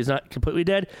bit so he's not completely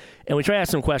dead, and we try to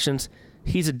ask him questions.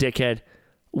 He's a dickhead.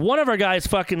 One of our guys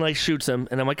fucking like shoots him,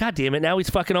 and I'm like, God damn it, now he's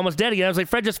fucking almost dead again. I was like,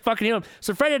 Fred, just fucking heal him.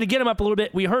 So Fred had to get him up a little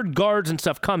bit. We heard guards and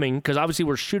stuff coming because obviously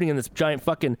we're shooting in this giant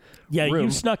fucking room. You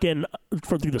snuck in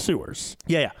through the sewers.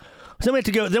 Yeah. So we had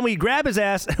to go. Then we grab his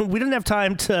ass, and we didn't have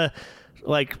time to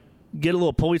like get a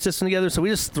little pulley system together, so we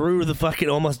just threw the fucking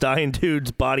almost dying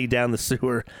dude's body down the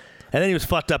sewer. And then he was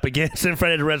fucked up again, so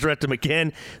Fred had to resurrect him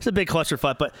again. It's a big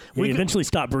clusterfuck, but we eventually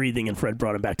stopped breathing, and Fred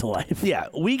brought him back to life. Yeah,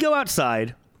 we go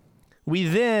outside. We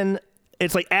then,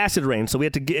 it's like acid rain, so we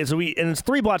had to get, and it's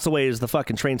 3 blocks away is the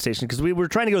fucking train station, because we were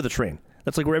trying to go to the train.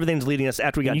 That's like where everything's leading us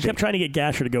after we got You kept trying to get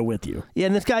Gasher to go with you. Yeah,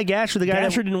 and this guy, Gasher,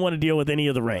 Gasher didn't want to deal with any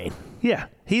of the rain. Yeah,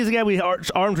 he's the guy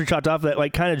arms were chopped off that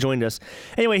like kind of joined us.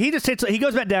 Anyway, he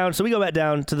goes back down, so we go back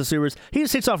down to the sewers. He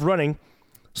just takes off running.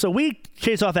 So we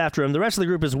chase off after him. The rest of the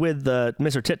group is with the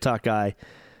Mr. TikTok guy.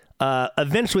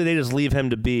 Eventually, they just leave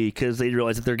him to be because they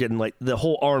realize that they're getting like the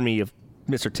whole army of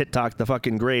Mr. TikTok, the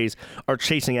fucking Greys, are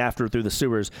chasing after through the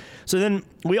sewers. So then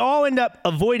we all end up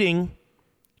avoiding.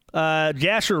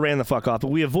 Gasher ran the fuck off,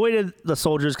 but we avoided the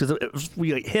soldiers because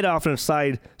we like hit off in a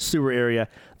side sewer area.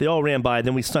 They all ran by.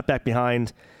 Then we snuck back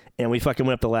behind, and we fucking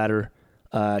went up the ladder.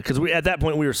 Because at that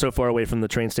point we were so far away from the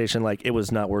train station, like it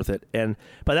was not worth it. And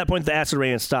by that point, the acid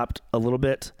rain had stopped a little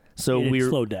bit, so we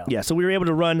slowed down. Yeah, so we were able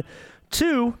to run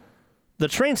to the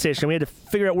train station. We had to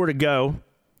figure out where to go.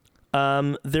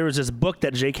 There was this book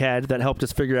that Jake had that helped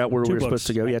us figure out where we were supposed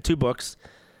to go. Yeah, 2 books.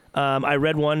 I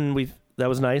read one. That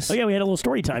was nice. Oh yeah, we had a little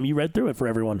story time. You read through it for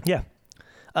everyone. Yeah.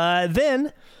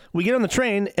 Then we get on the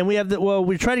train and we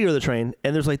try to go to the train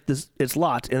and there's like this. It's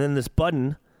locked, and then this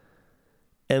button.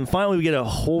 And finally, we get a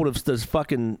hold of this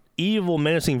fucking evil,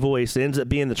 menacing voice. It ends up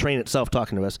being the train itself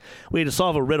talking to us. We had to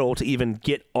solve a riddle to even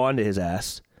get onto his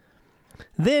ass.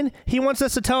 Then he wants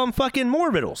us to tell him fucking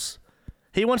more riddles.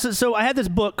 He wants it. So I had this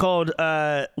book called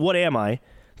What Am I?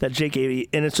 That Jake gave me,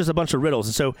 and it's just a bunch of riddles.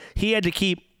 And so he had to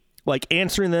keep like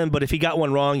answering them, but if he got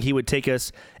one wrong, he would take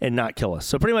us and not kill us.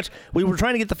 So pretty much, we were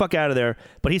trying to get the fuck out of there,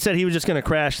 but he said he was just going to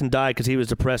crash and die because he was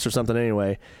depressed or something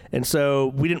anyway. And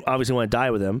so we didn't obviously want to die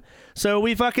with him. So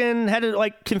we fucking had to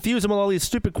like confuse him with all these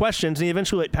stupid questions, and he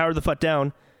eventually like powered the fuck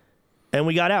down, and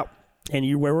we got out. And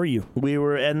where were you? We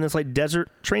were in this like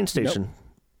desert train station. Nope.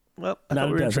 Well, I thought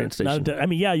we were at a train station.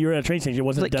 You were at a train station. It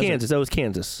wasn't like Kansas. That was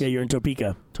Kansas. Yeah, you're in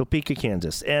Topeka. Topeka,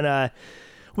 Kansas. And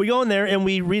we go in there and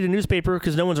we read a newspaper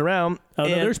because no one's around. Oh, no,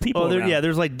 there's people around. Yeah,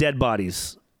 there's like dead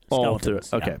bodies all through it.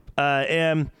 Okay. Yeah.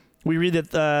 And we read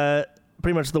that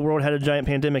pretty much the world had a giant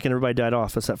pandemic and everybody died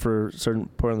off except for a certain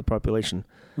part of the population.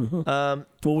 Mm-hmm.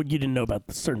 Well, you didn't know about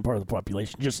a certain part of the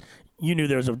population. Just you knew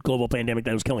there was a global pandemic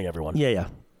that was killing everyone. Yeah.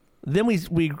 Then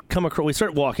we come across. We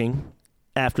start walking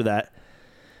after that,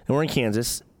 and we're in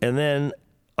Kansas. And then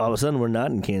all of a sudden, we're not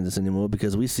in Kansas anymore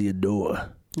because we see a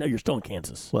door. No, you're still in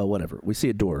Kansas. Well, whatever. We see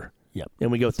a door. Yep.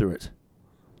 And we go through it.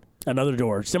 Another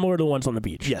door, similar to the ones on the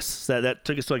beach. Yes, that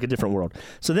took us to like a different world.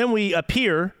 So then we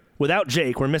appear without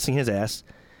Jake. We're missing his ass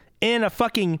in a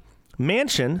fucking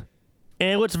mansion, and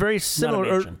it looks very similar.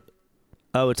 Not a mansion.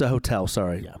 It's a hotel.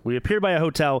 Sorry. Yeah. We appear by a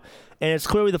hotel, and it's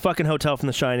clearly the fucking hotel from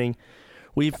The Shining.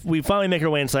 We finally make our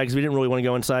way inside because we didn't really want to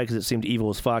go inside because it seemed evil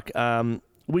as fuck.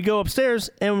 We go upstairs,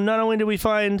 and not only do we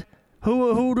find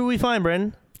who do we find,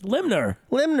 Brendan?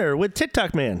 Limner with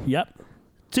TikTok Man. Yep.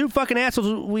 2 fucking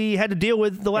assholes we had to deal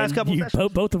with the last couple of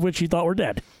sessions. Both of which you thought were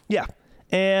dead. Yeah.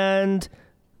 And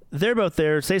they're both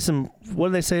there. What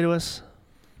do they say to us?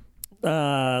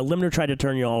 Limner tried to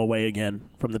turn you all away again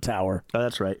from the tower. Oh,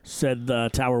 that's right. Said the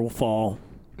tower will fall.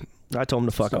 I told them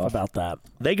to fuck Stuff off. about that.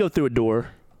 They go through a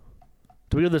door.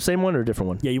 Do we go to the same one or a different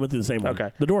one? Yeah, you went through the same one.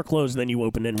 Okay. The door closed, then you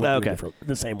opened it and went through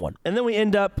the same one. And then we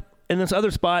end up in this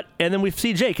other spot, and then we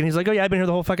see Jake, and he's like, oh, yeah, I've been here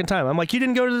the whole fucking time. I'm like, you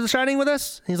didn't go to The Shining with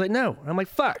us? He's like, no. I'm like,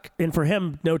 fuck. And for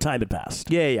him, no time had passed.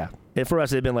 Yeah. And for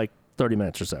us, it had been like 30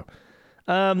 minutes or so.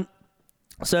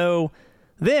 So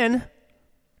then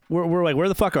we're like, where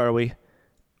the fuck are we?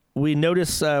 We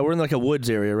notice we're in like a woods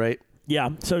area, right? Yeah,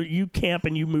 so you camp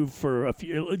and you move for a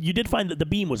few. You did find that the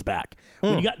beam was back.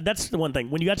 That's the one thing.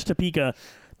 When you got to Topeka,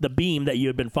 the beam that you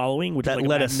had been following, which is like a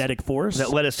magnetic force.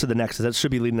 That led us to the Nexus. That should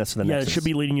be leading us to the Nexus. Yeah, it should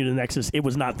be leading you to the Nexus. It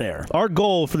was not there. Our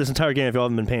goal for this entire game, if you all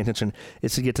haven't been paying attention,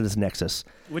 is to get to this Nexus.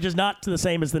 Which is not the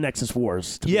same as the Nexus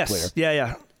Wars, to be clear.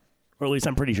 Yeah. Or at least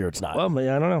I'm pretty sure it's not. Well,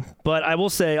 I don't know. But I will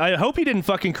say, I hope he didn't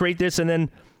fucking create this and then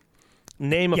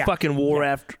name a fucking war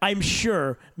after. I'm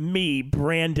sure me,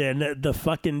 Brandon, the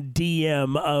fucking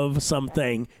DM of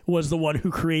something, was the one who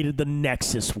created the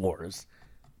Nexus Wars.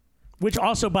 Which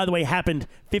also, by the way, happened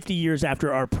 50 years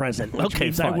after our present. Which Okay,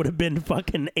 means I fine. would have been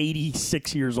fucking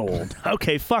 86 years old.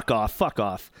 Okay, fuck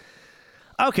off.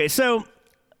 Okay, so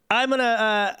I'm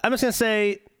just gonna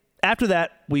say after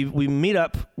that we meet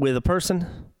up with a person.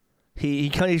 He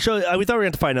showed. We thought we were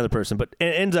going to find another person, but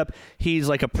it ends up he's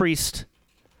like a priest,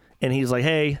 and he's like,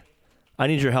 "Hey, I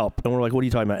need your help." And we're like, "What are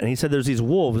you talking about?" And he said, "There's these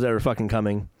wolves that are fucking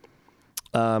coming,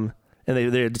 and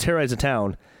they terrorize the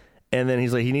town." And then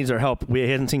he's like, he needs our help. He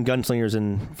hasn't seen gunslingers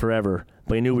in forever,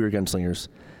 but he knew we were gunslingers.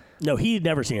 No, he had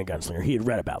never seen a gunslinger. He had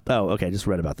read about them. Oh, okay, just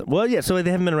read about them. Well, yeah, so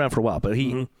they haven't been around for a while, but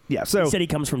yeah, so He said he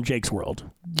comes from Jake's world.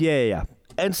 yeah.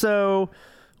 And so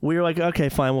we were like, okay,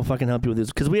 fine, we'll fucking help you with this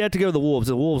because we had to go to the wolves.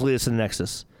 The wolves lead us to the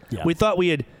Nexus. Yeah. We thought we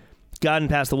had gotten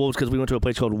past the wolves because we went to a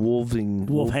place called Wolfhampton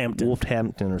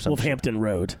or something. Wolfhampton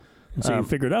Road. And so you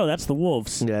figured, that's the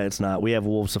wolves. Yeah, it's not. We have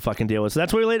wolves to fucking deal with. So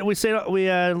that's where we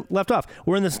left off.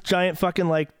 We're in this giant fucking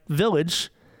like village,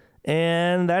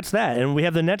 and that's that. And we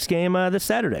have the Nets game this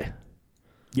Saturday.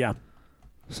 Yeah.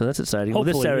 So that's exciting. Well,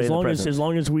 Hopefully, this Saturday as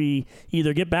long as we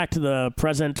either get back to the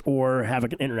present or have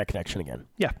an internet connection again.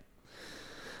 Yeah.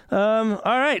 All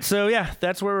right. So yeah,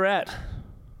 that's where we're at.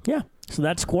 Yeah. So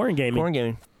that's Quarren Gaming. Corn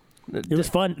gaming. It was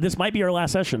fun. This might be our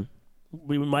last session.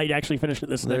 We might actually finish it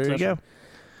this next There you session. go.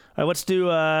 All right, let's do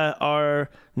our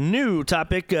new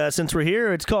topic since we're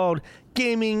here. It's called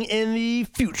Gaming in the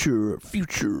Future.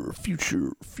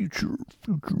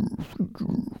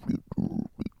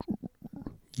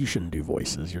 You shouldn't do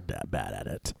voices. You're that bad at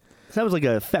it. That was like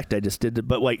an effect I just did,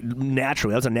 but like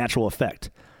naturally. That was a natural effect.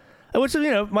 Which,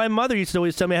 my mother used to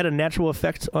always tell me I had a natural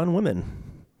effect on women.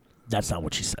 That's not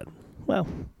what she said. Well,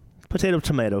 potato,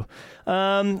 tomato.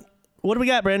 What do we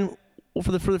got, Brandon,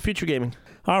 for the future gaming?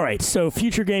 All right, so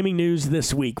future gaming news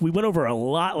this week. We went over a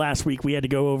lot last week. We had to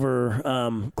go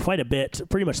over quite a bit,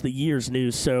 pretty much the year's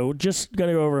news. So just going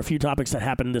to go over a few topics that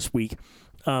happened this week.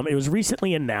 It was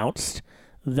recently announced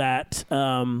that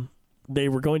they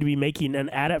were going to be making an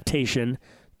adaptation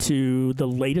to the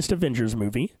latest Avengers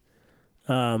movie.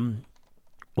 What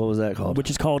was that called? Which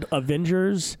is called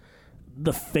Avengers: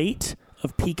 The Fate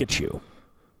of Pikachu.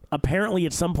 Apparently,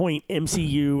 at some point,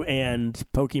 MCU and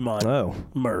Pokemon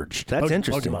merged. That's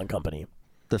interesting. Pokemon Company.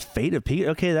 The Fate of Pikachu.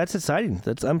 Okay, that's exciting.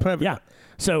 Yeah.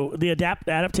 So the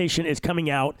adaptation is coming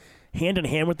out hand in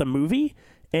hand with the movie.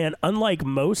 And unlike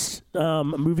most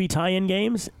movie tie-in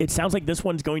games, it sounds like this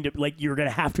one's going to, you're going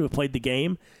to have to have played the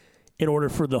game in order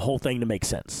for the whole thing to make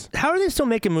sense. How are they still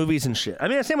making movies and shit? I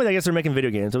mean, the same way I guess they're making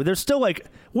video games. I mean, there's still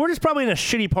we're just probably in a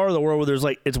shitty part of the world where there's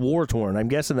it's war torn. I'm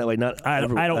guessing that not. I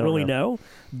don't really know,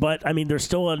 but I mean, there's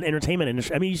still an entertainment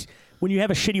industry. I mean, when you have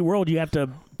a shitty world, you have to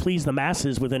please the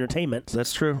masses with entertainment.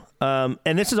 That's true. And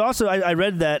this is also I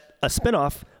read that a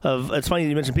spinoff of. It's funny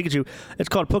you mentioned Pikachu. It's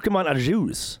called Pokemon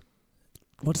Arceus.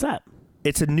 What's that?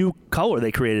 It's a new color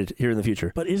they created here in the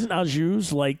future. But isn't au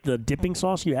jus like the dipping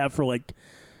sauce you have for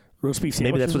roast beef sandwiches?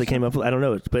 Maybe that's what they came up with. I don't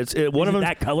know. But it's one of them.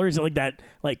 That color is it that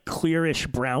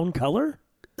clearish brown color?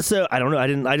 So I don't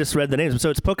know. I just read the names.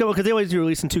 So it's Pokemon because they always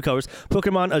release in two colors: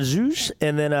 Pokemon Arceus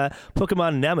and then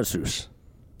Pokemon Namezus.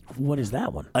 What is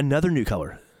that one? Another new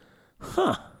color.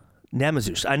 Huh?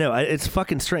 Namezus. I know. It's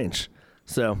fucking strange.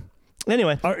 So.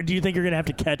 Anyway, do you think you're gonna have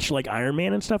to catch Iron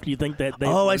Man and stuff? Do you think that they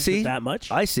I see that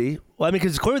much? I see. Well, I mean,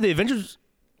 because clearly the Avengers.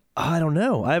 I don't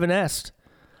know. I haven't asked.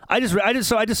 I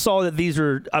just saw that these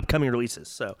are upcoming releases.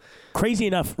 So crazy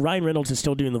enough, Ryan Reynolds is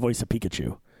still doing the voice of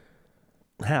Pikachu.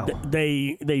 How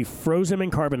they froze him in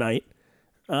carbonite.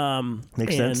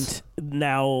 Makes sense.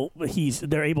 Now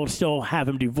they're able to still have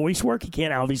him do voice work. He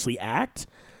can't obviously act,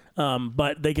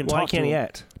 but they can talk. Why can't he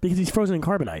act? Because he's frozen in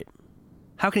carbonite.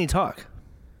 How can he talk?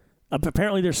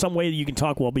 Apparently, there's some way that you can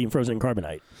talk while being frozen in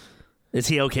carbonite. Is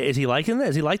he okay? Is he liking that?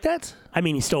 Is he like that? I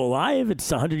mean, he's still alive.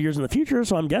 It's 100 years in the future,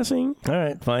 so I'm guessing. All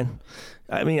right, fine.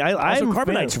 I mean, also,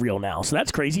 carbonite's real now, so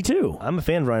that's crazy too. I'm a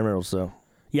fan of Ryan Reynolds, so.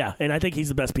 Yeah, and I think he's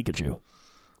the best Pikachu.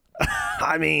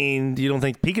 I mean, you don't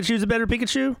think Pikachu's a better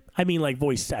Pikachu? I mean,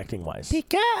 voice acting wise.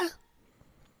 Pikachu.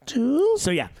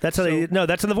 So yeah, that's how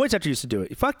that's how the voice actor used to do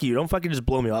it. Fuck you! Don't fucking just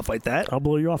blow me off like that. I'll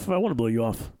blow you off if I want to blow you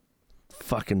off.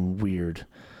 Fucking weird.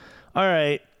 All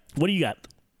right. What do you got?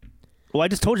 Well, I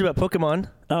just told you about Pokemon.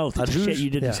 Oh, shit, you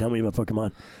didn't tell me about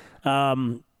Pokemon.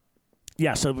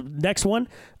 Yeah, so next one,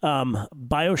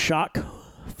 BioShock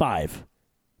 5,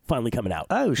 finally coming out.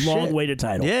 Oh, shit. Long-awaited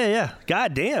title. Yeah.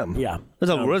 God damn. Yeah.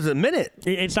 Was it a minute?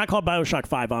 It's not called BioShock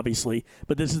 5, obviously,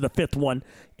 but this is the fifth one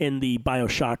in the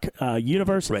BioShock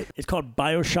universe. Right. It's called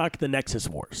BioShock: The Nexus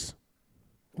Wars.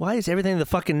 Why is everything the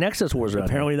fucking Nexus Wars around?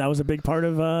 Apparently, that was a big part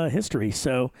of history.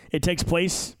 So it takes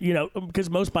place, because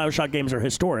most BioShock games are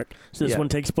historic. So this one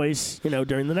takes place,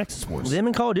 during the Nexus Wars. Them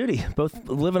and Call of Duty, both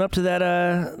living up to that.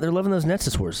 They're living those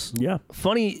Nexus Wars. Yeah.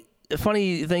 Funny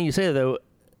thing you say though.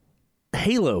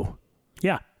 Halo.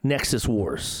 Yeah. Nexus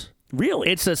Wars. Really?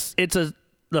 It's the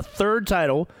third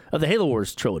title of the Halo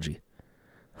Wars trilogy,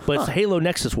 but it's Halo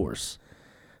Nexus Wars.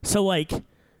 So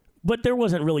but there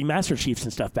wasn't really Master Chiefs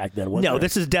and stuff back then, was there? No,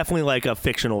 this is definitely like a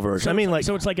fictional version.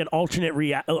 So it's like an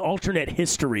alternate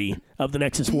history of the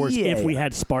Nexus Wars if we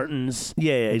had Spartans.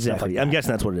 Yeah, exactly. I'm guessing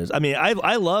that's what it is. I mean,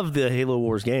 I love the Halo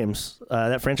Wars games.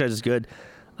 That franchise is good.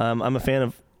 I'm a fan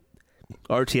of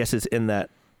RTSs in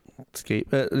that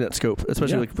scope,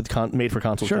 especially with made for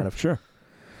consoles. Sure.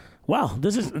 Wow,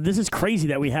 this is crazy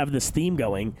that we have this theme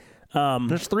going.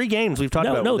 There's 3 games we've talked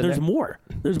about. No, there's more.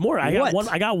 There's more.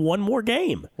 I got one more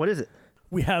game. What is it?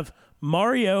 We have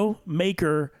Mario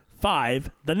Maker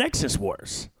 5: The Nexus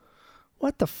Wars.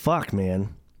 What the fuck,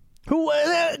 man? Who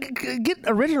get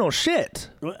original shit?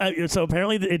 So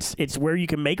apparently, it's where you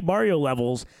can make Mario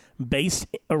levels based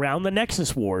around the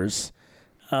Nexus Wars.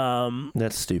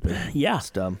 That's stupid. Yeah, it's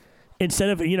dumb.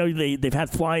 Instead of, they've had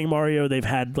flying Mario, they've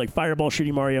had like fireball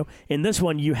shooting Mario. In this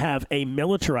one, you have a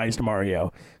militarized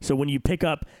Mario. So when you pick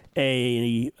up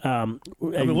wouldn't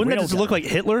that just look like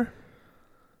Hitler?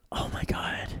 Oh my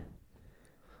God.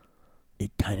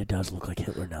 It kind of does look like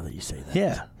Hitler now that you say that.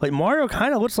 Yeah. Like Mario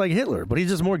kind of looks like Hitler, but he's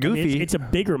just more goofy. I mean, it's a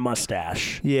bigger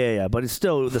mustache. Yeah, but it's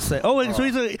still the same. Oh, so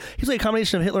he's like a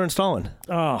combination of Hitler and Stalin.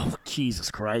 Oh, Jesus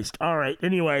Christ. All right.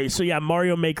 Anyway, so yeah,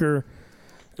 Mario Maker...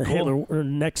 The Hitler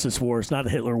Nexus Wars, not the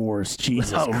Hitler Wars.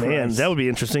 Jesus Christ. Man, that would be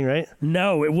interesting, right?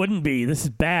 No, it wouldn't be. This is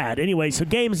bad. Anyway, so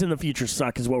games in the future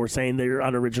suck is what we're saying. They're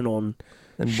unoriginal and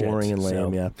boring and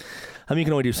lame, yeah. I mean, you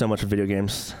can only do so much with video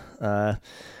games.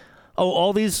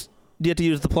 All these, do you have to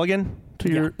use the plug-in?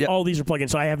 All these are plug-in,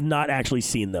 so I have not actually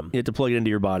seen them. You have to plug it into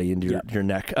your body, into your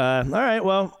neck. All right,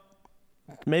 well,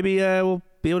 maybe we'll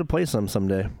be able to play some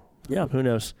someday. Yeah. Who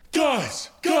knows? Guys!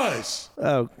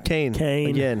 Oh, Kane.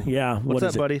 Again. Yeah. What's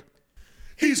up, buddy?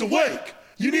 He's awake!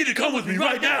 You need to come with me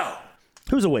right now!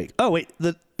 Who's awake? Oh, wait,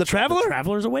 the Traveler? The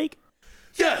Traveler's awake?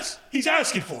 Yes, he's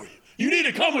asking for you. You need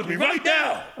to come with me right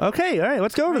now! Okay, all right,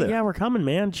 let's go over there. Yeah, we're coming,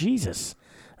 man. Jesus.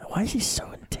 Why is he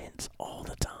so intense all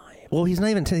the time? Well, he's not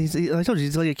even intense. I told you,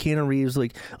 he's like a Keanu Reeves,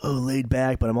 like, laid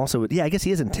back, but I'm also, I guess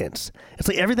he is intense. It's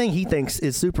like everything he thinks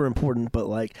is super important, but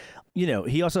like,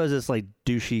 he also has this like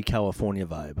douchey California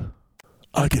vibe.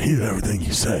 I can hear everything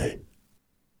you say.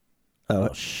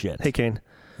 Oh shit. Hey, Kane.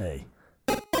 Hey.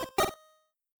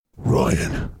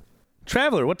 Ryan.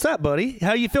 Traveler, what's up, buddy?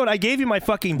 How you feeling? I gave you my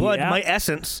fucking blood, Yeah. my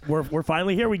essence. We're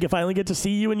finally here. We can finally get to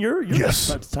see you in your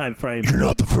Yes. time frame. You're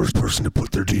not the first person to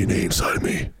put their DNA inside of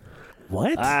me.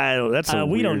 What? That's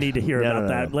we don't need to hear about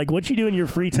that. Like, what you do in your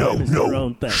free time is your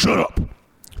own thing. Shut up.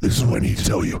 This is what I need to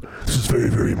tell you. This is very,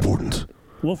 very important.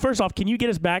 Well, first off, can you get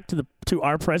us back to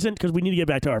our present? Because we need to get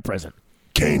back to our present.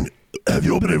 Kane, have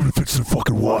you all been able to fix the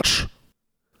fucking watch?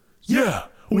 Yeah,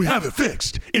 we have it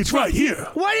fixed. It's right here.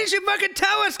 Why didn't you fucking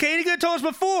tell us, Kane? You could have told us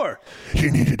before. He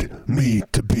needed me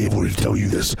to be able to tell you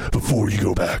this before you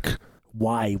go back.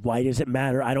 Why? Why does it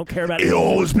matter? I don't care about it. It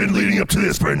all has been leading up to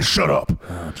this, friend. Shut up.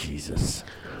 Oh, Jesus.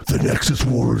 The Nexus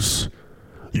Wars.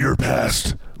 Your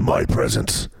past, my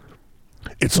present.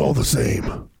 It's all the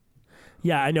same.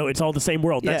 Yeah, I know. It's all the same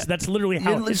world. Yeah. That's literally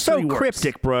how It's so works.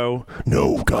 cryptic, bro.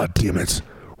 No, God damn it.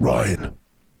 Ryan.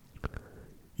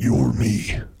 You're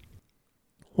me.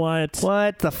 What?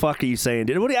 What the fuck are you saying,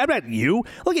 dude? I'm not you.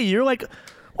 Look at you. You're like,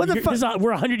 what the fuck? We're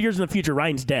 100 years in the future.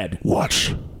 Ryan's dead.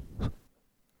 Watch.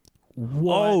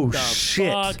 What Oh, the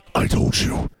shit. fuck? I told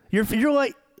you. You're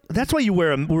like, that's why you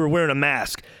were wearing a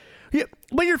mask. Yeah,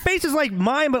 but your face is like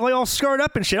mine, but like all scarred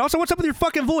up and shit. Also, what's up with your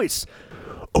fucking voice?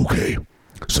 Okay,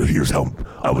 so here's how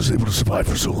I was able to survive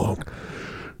for so long.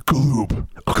 Galoob,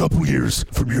 a couple years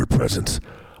from your presence,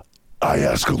 I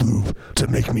asked Galoob to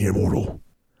make me immortal.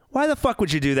 Why the fuck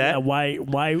would you do that? Why? It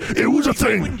was a Why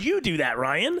thing. wouldn't you do that,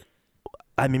 Ryan?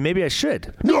 I mean, maybe I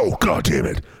should. No, God damn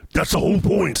it. That's the whole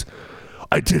point.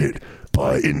 I did it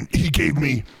and he gave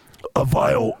me a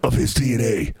vial of his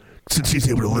DNA since he's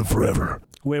able to live forever.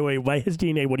 Wait. By his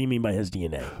DNA, what do you mean by his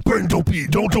DNA? Brendan,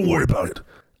 don't worry about it.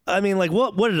 I mean, like,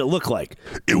 what did it look like?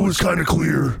 It was kind of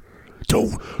clear.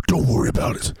 Don't worry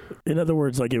about it. In other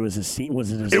words, like it was a scene.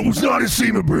 Was it a It scene? was not his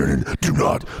semen, Brandon. Do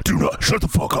not. Shut the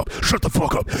fuck up. Shut the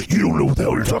fuck up. You don't know what the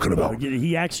hell you're talking about.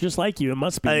 He acts just like you. It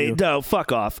must be you. No,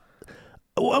 fuck off.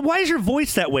 Why is your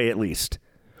voice that way, at least?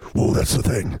 Well, that's the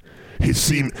thing. His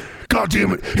semen, God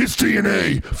damn it, his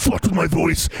DNA fucked with my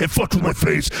voice and fucked with my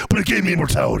face, but it gave me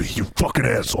immortality, you fucking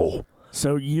asshole.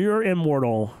 So you're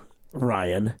immortal,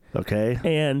 Ryan. Okay.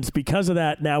 And because of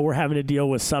that, now we're having to deal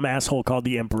with some asshole called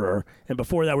the Emperor. And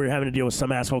before that, we were having to deal with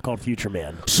some asshole called Future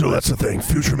Man. So that's the thing.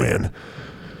 Future Man,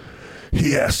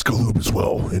 he asked Galoob as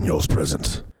well in y'all's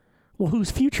presence. Well,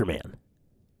 who's Future Man?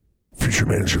 Future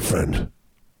Man is your friend.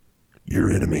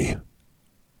 Your enemy.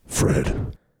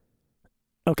 Fred.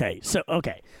 Okay, so,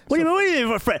 okay. What do you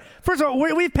mean, Fred? First of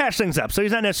all, we've patched things up, so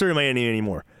he's not necessarily my enemy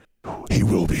anymore. He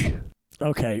will be.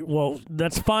 Okay, well,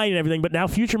 that's fine and everything, but now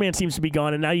Future Man seems to be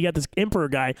gone, and now you got this Emperor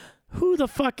guy. Who the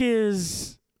fuck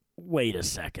is... Wait a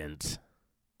second.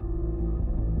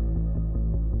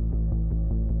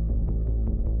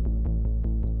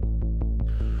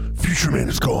 Future Man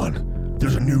is gone.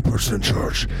 There's a new person in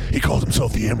charge. He called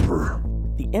himself the Emperor.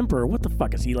 The Emperor? What the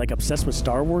fuck? Is he, like, obsessed with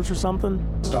Star Wars or something?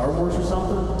 Star Wars or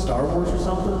something? Star Wars or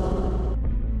something?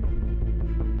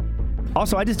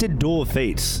 Also, I just did Duel of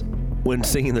Fates when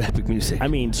singing the epic music. I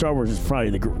mean, Star Wars is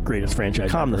probably the greatest franchise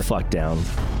Calm ever. the fuck down.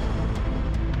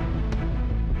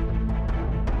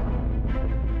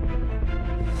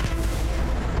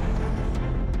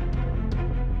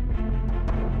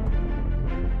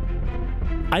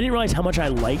 I didn't realize how much I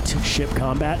liked ship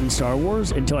combat in Star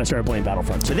Wars until I started playing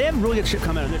Battlefront 2. So they have really good shit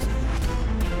coming out of this.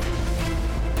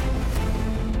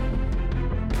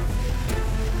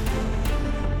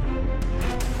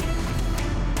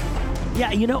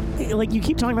 Yeah, you know, like, you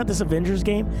keep talking about this Avengers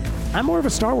game. I'm more of a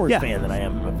Star Wars fan than I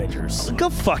am Avengers. Go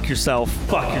fuck yourself.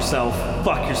 Fuck yourself.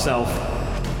 Fuck yourself.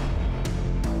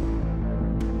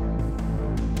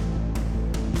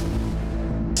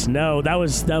 No, that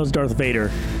was Darth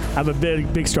Vader. I'm a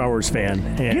big Star Wars fan.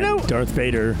 And You know- Darth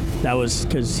Vader, that was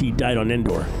because he died on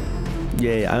Endor.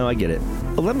 Yeah, I know, I get it.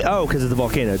 Because it's a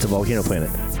volcano. It's a volcano planet.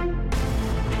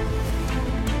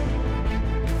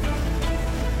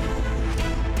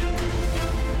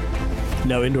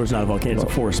 No, Endor's not a volcano. It's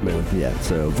a forest moon. Yeah,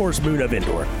 so... Forest moon of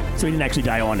Endor. So he didn't actually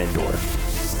die on Endor.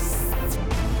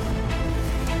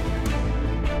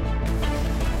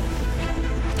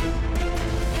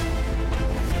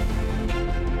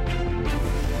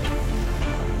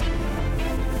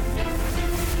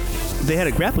 They had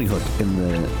a grappling hook in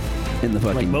the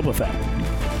Like fucking Boba Fett.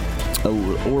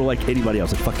 or like anybody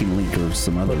else, like fucking Link or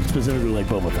some other. Specifically like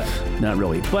Boba Fett. Not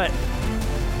really, but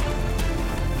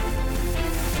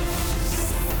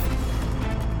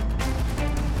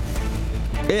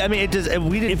I mean, it does.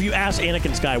 We didn't. If you ask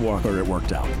Anakin Skywalker, it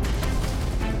worked out.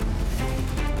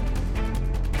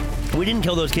 We didn't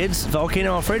kill those kids.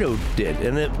 Volcano Alfredo did,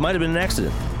 and it might have been an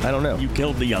accident. I don't know. You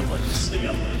killed the younglings.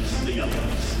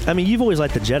 I mean, you've always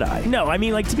liked the Jedi. No, I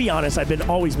mean, like, to be honest, I've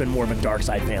always been more of a dark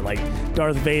side fan. Like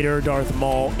Darth Vader, Darth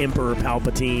Maul, Emperor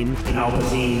Palpatine.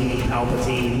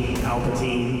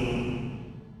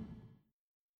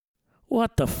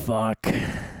 What the fuck?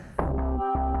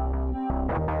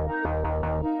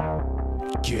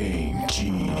 Game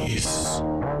Genius.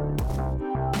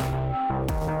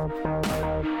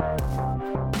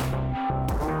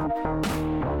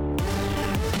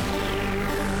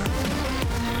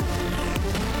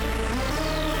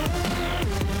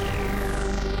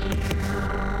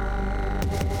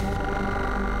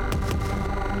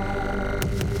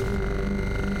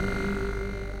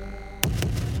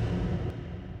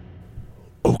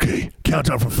 Okay,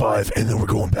 countdown from 5, and then we're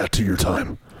going back to your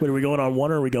time. Wait, are we going on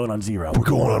 1 or are we going on 0? We're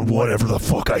going on whatever the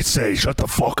fuck I say. Shut the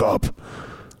fuck up.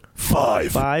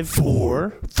 5,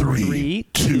 4, 3,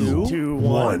 2,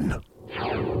 1.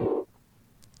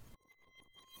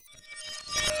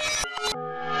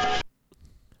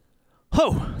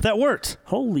 Oh, that worked.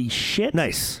 Holy shit.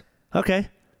 Nice. Okay.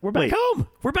 We're back Wait. home.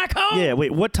 We're back home. Yeah,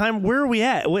 wait, what time? Where are we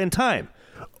at? What in time?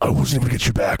 I wasn't able to get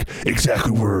you back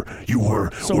exactly where you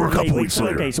were. So we're a couple wait, weeks so,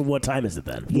 later. okay, so what time is it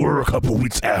then? We're a couple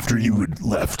weeks after you had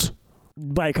left.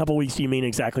 By a couple weeks, do you mean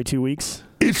exactly 2 weeks?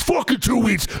 It's fucking 2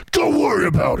 weeks. Don't worry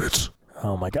about it.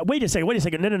 Oh my god! Wait a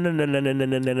second!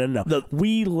 No.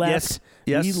 We left.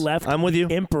 Yes. We left. I'm with you.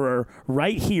 Emperor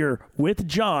right here with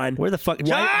John. Where the fuck? Why-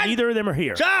 John! Neither of them are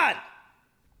here. John!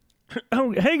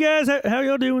 Oh, hey guys, how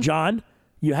y'all doing? John,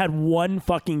 you had one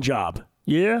fucking job.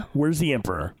 Yeah. Where's the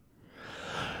Emperor?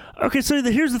 Okay, so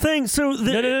here's the thing. So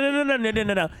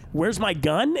No. Where's my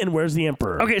gun and where's the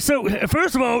Emperor? Okay, so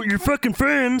first of all, your fucking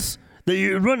friends that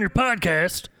you run your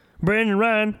podcast, Brandon and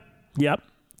Ryan. Yep.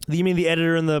 You mean the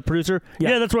editor and the producer?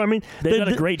 Yeah. Yeah, that's what I mean. They've done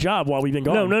a great job while we've been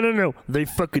gone. No. They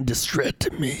fucking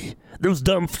distracted me. Those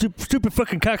dumb, stupid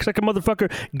fucking cocksucker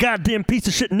motherfucker, goddamn piece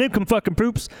of shit nincompoop fucking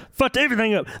poops, fucked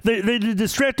everything up. They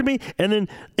distracted me, and then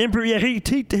Emperor, yeah, he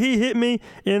hit me,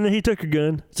 and then he took a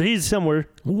gun. So he's somewhere.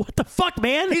 What the fuck,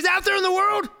 man? He's out there in the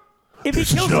world. If he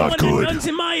This is kills not someone, good. the gun's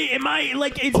in my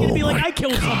like, it's gonna be like I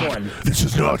killed someone. This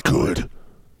is not good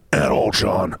at all,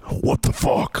 John. What the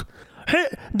fuck? Hey,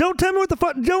 don't tell me what the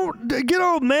fuck. Don't get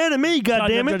all mad at me,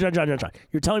 goddammit. John.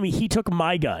 You're telling me he took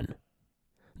my gun.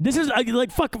 This is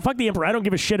like fuck the Emperor. I don't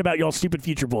give a shit about y'all's stupid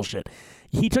future bullshit.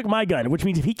 He took my gun, which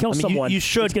means if he kills someone, you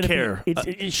should it's gonna care.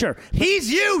 Sure.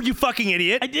 He's you fucking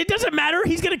idiot. It doesn't matter.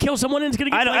 He's gonna kill someone and it's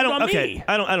gonna get blamed on me.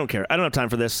 I don't care. I don't have time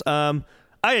for this. I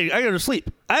gotta sleep.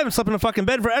 I haven't slept in a fucking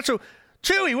bed for extra.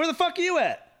 Chewy, where the fuck are you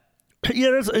at?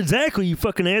 Yeah, that's exactly, you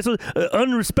fucking asshole.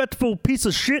 Unrespectful piece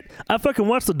of shit. I fucking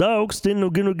watch the dogs.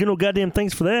 Didn't get no goddamn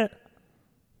thanks for that.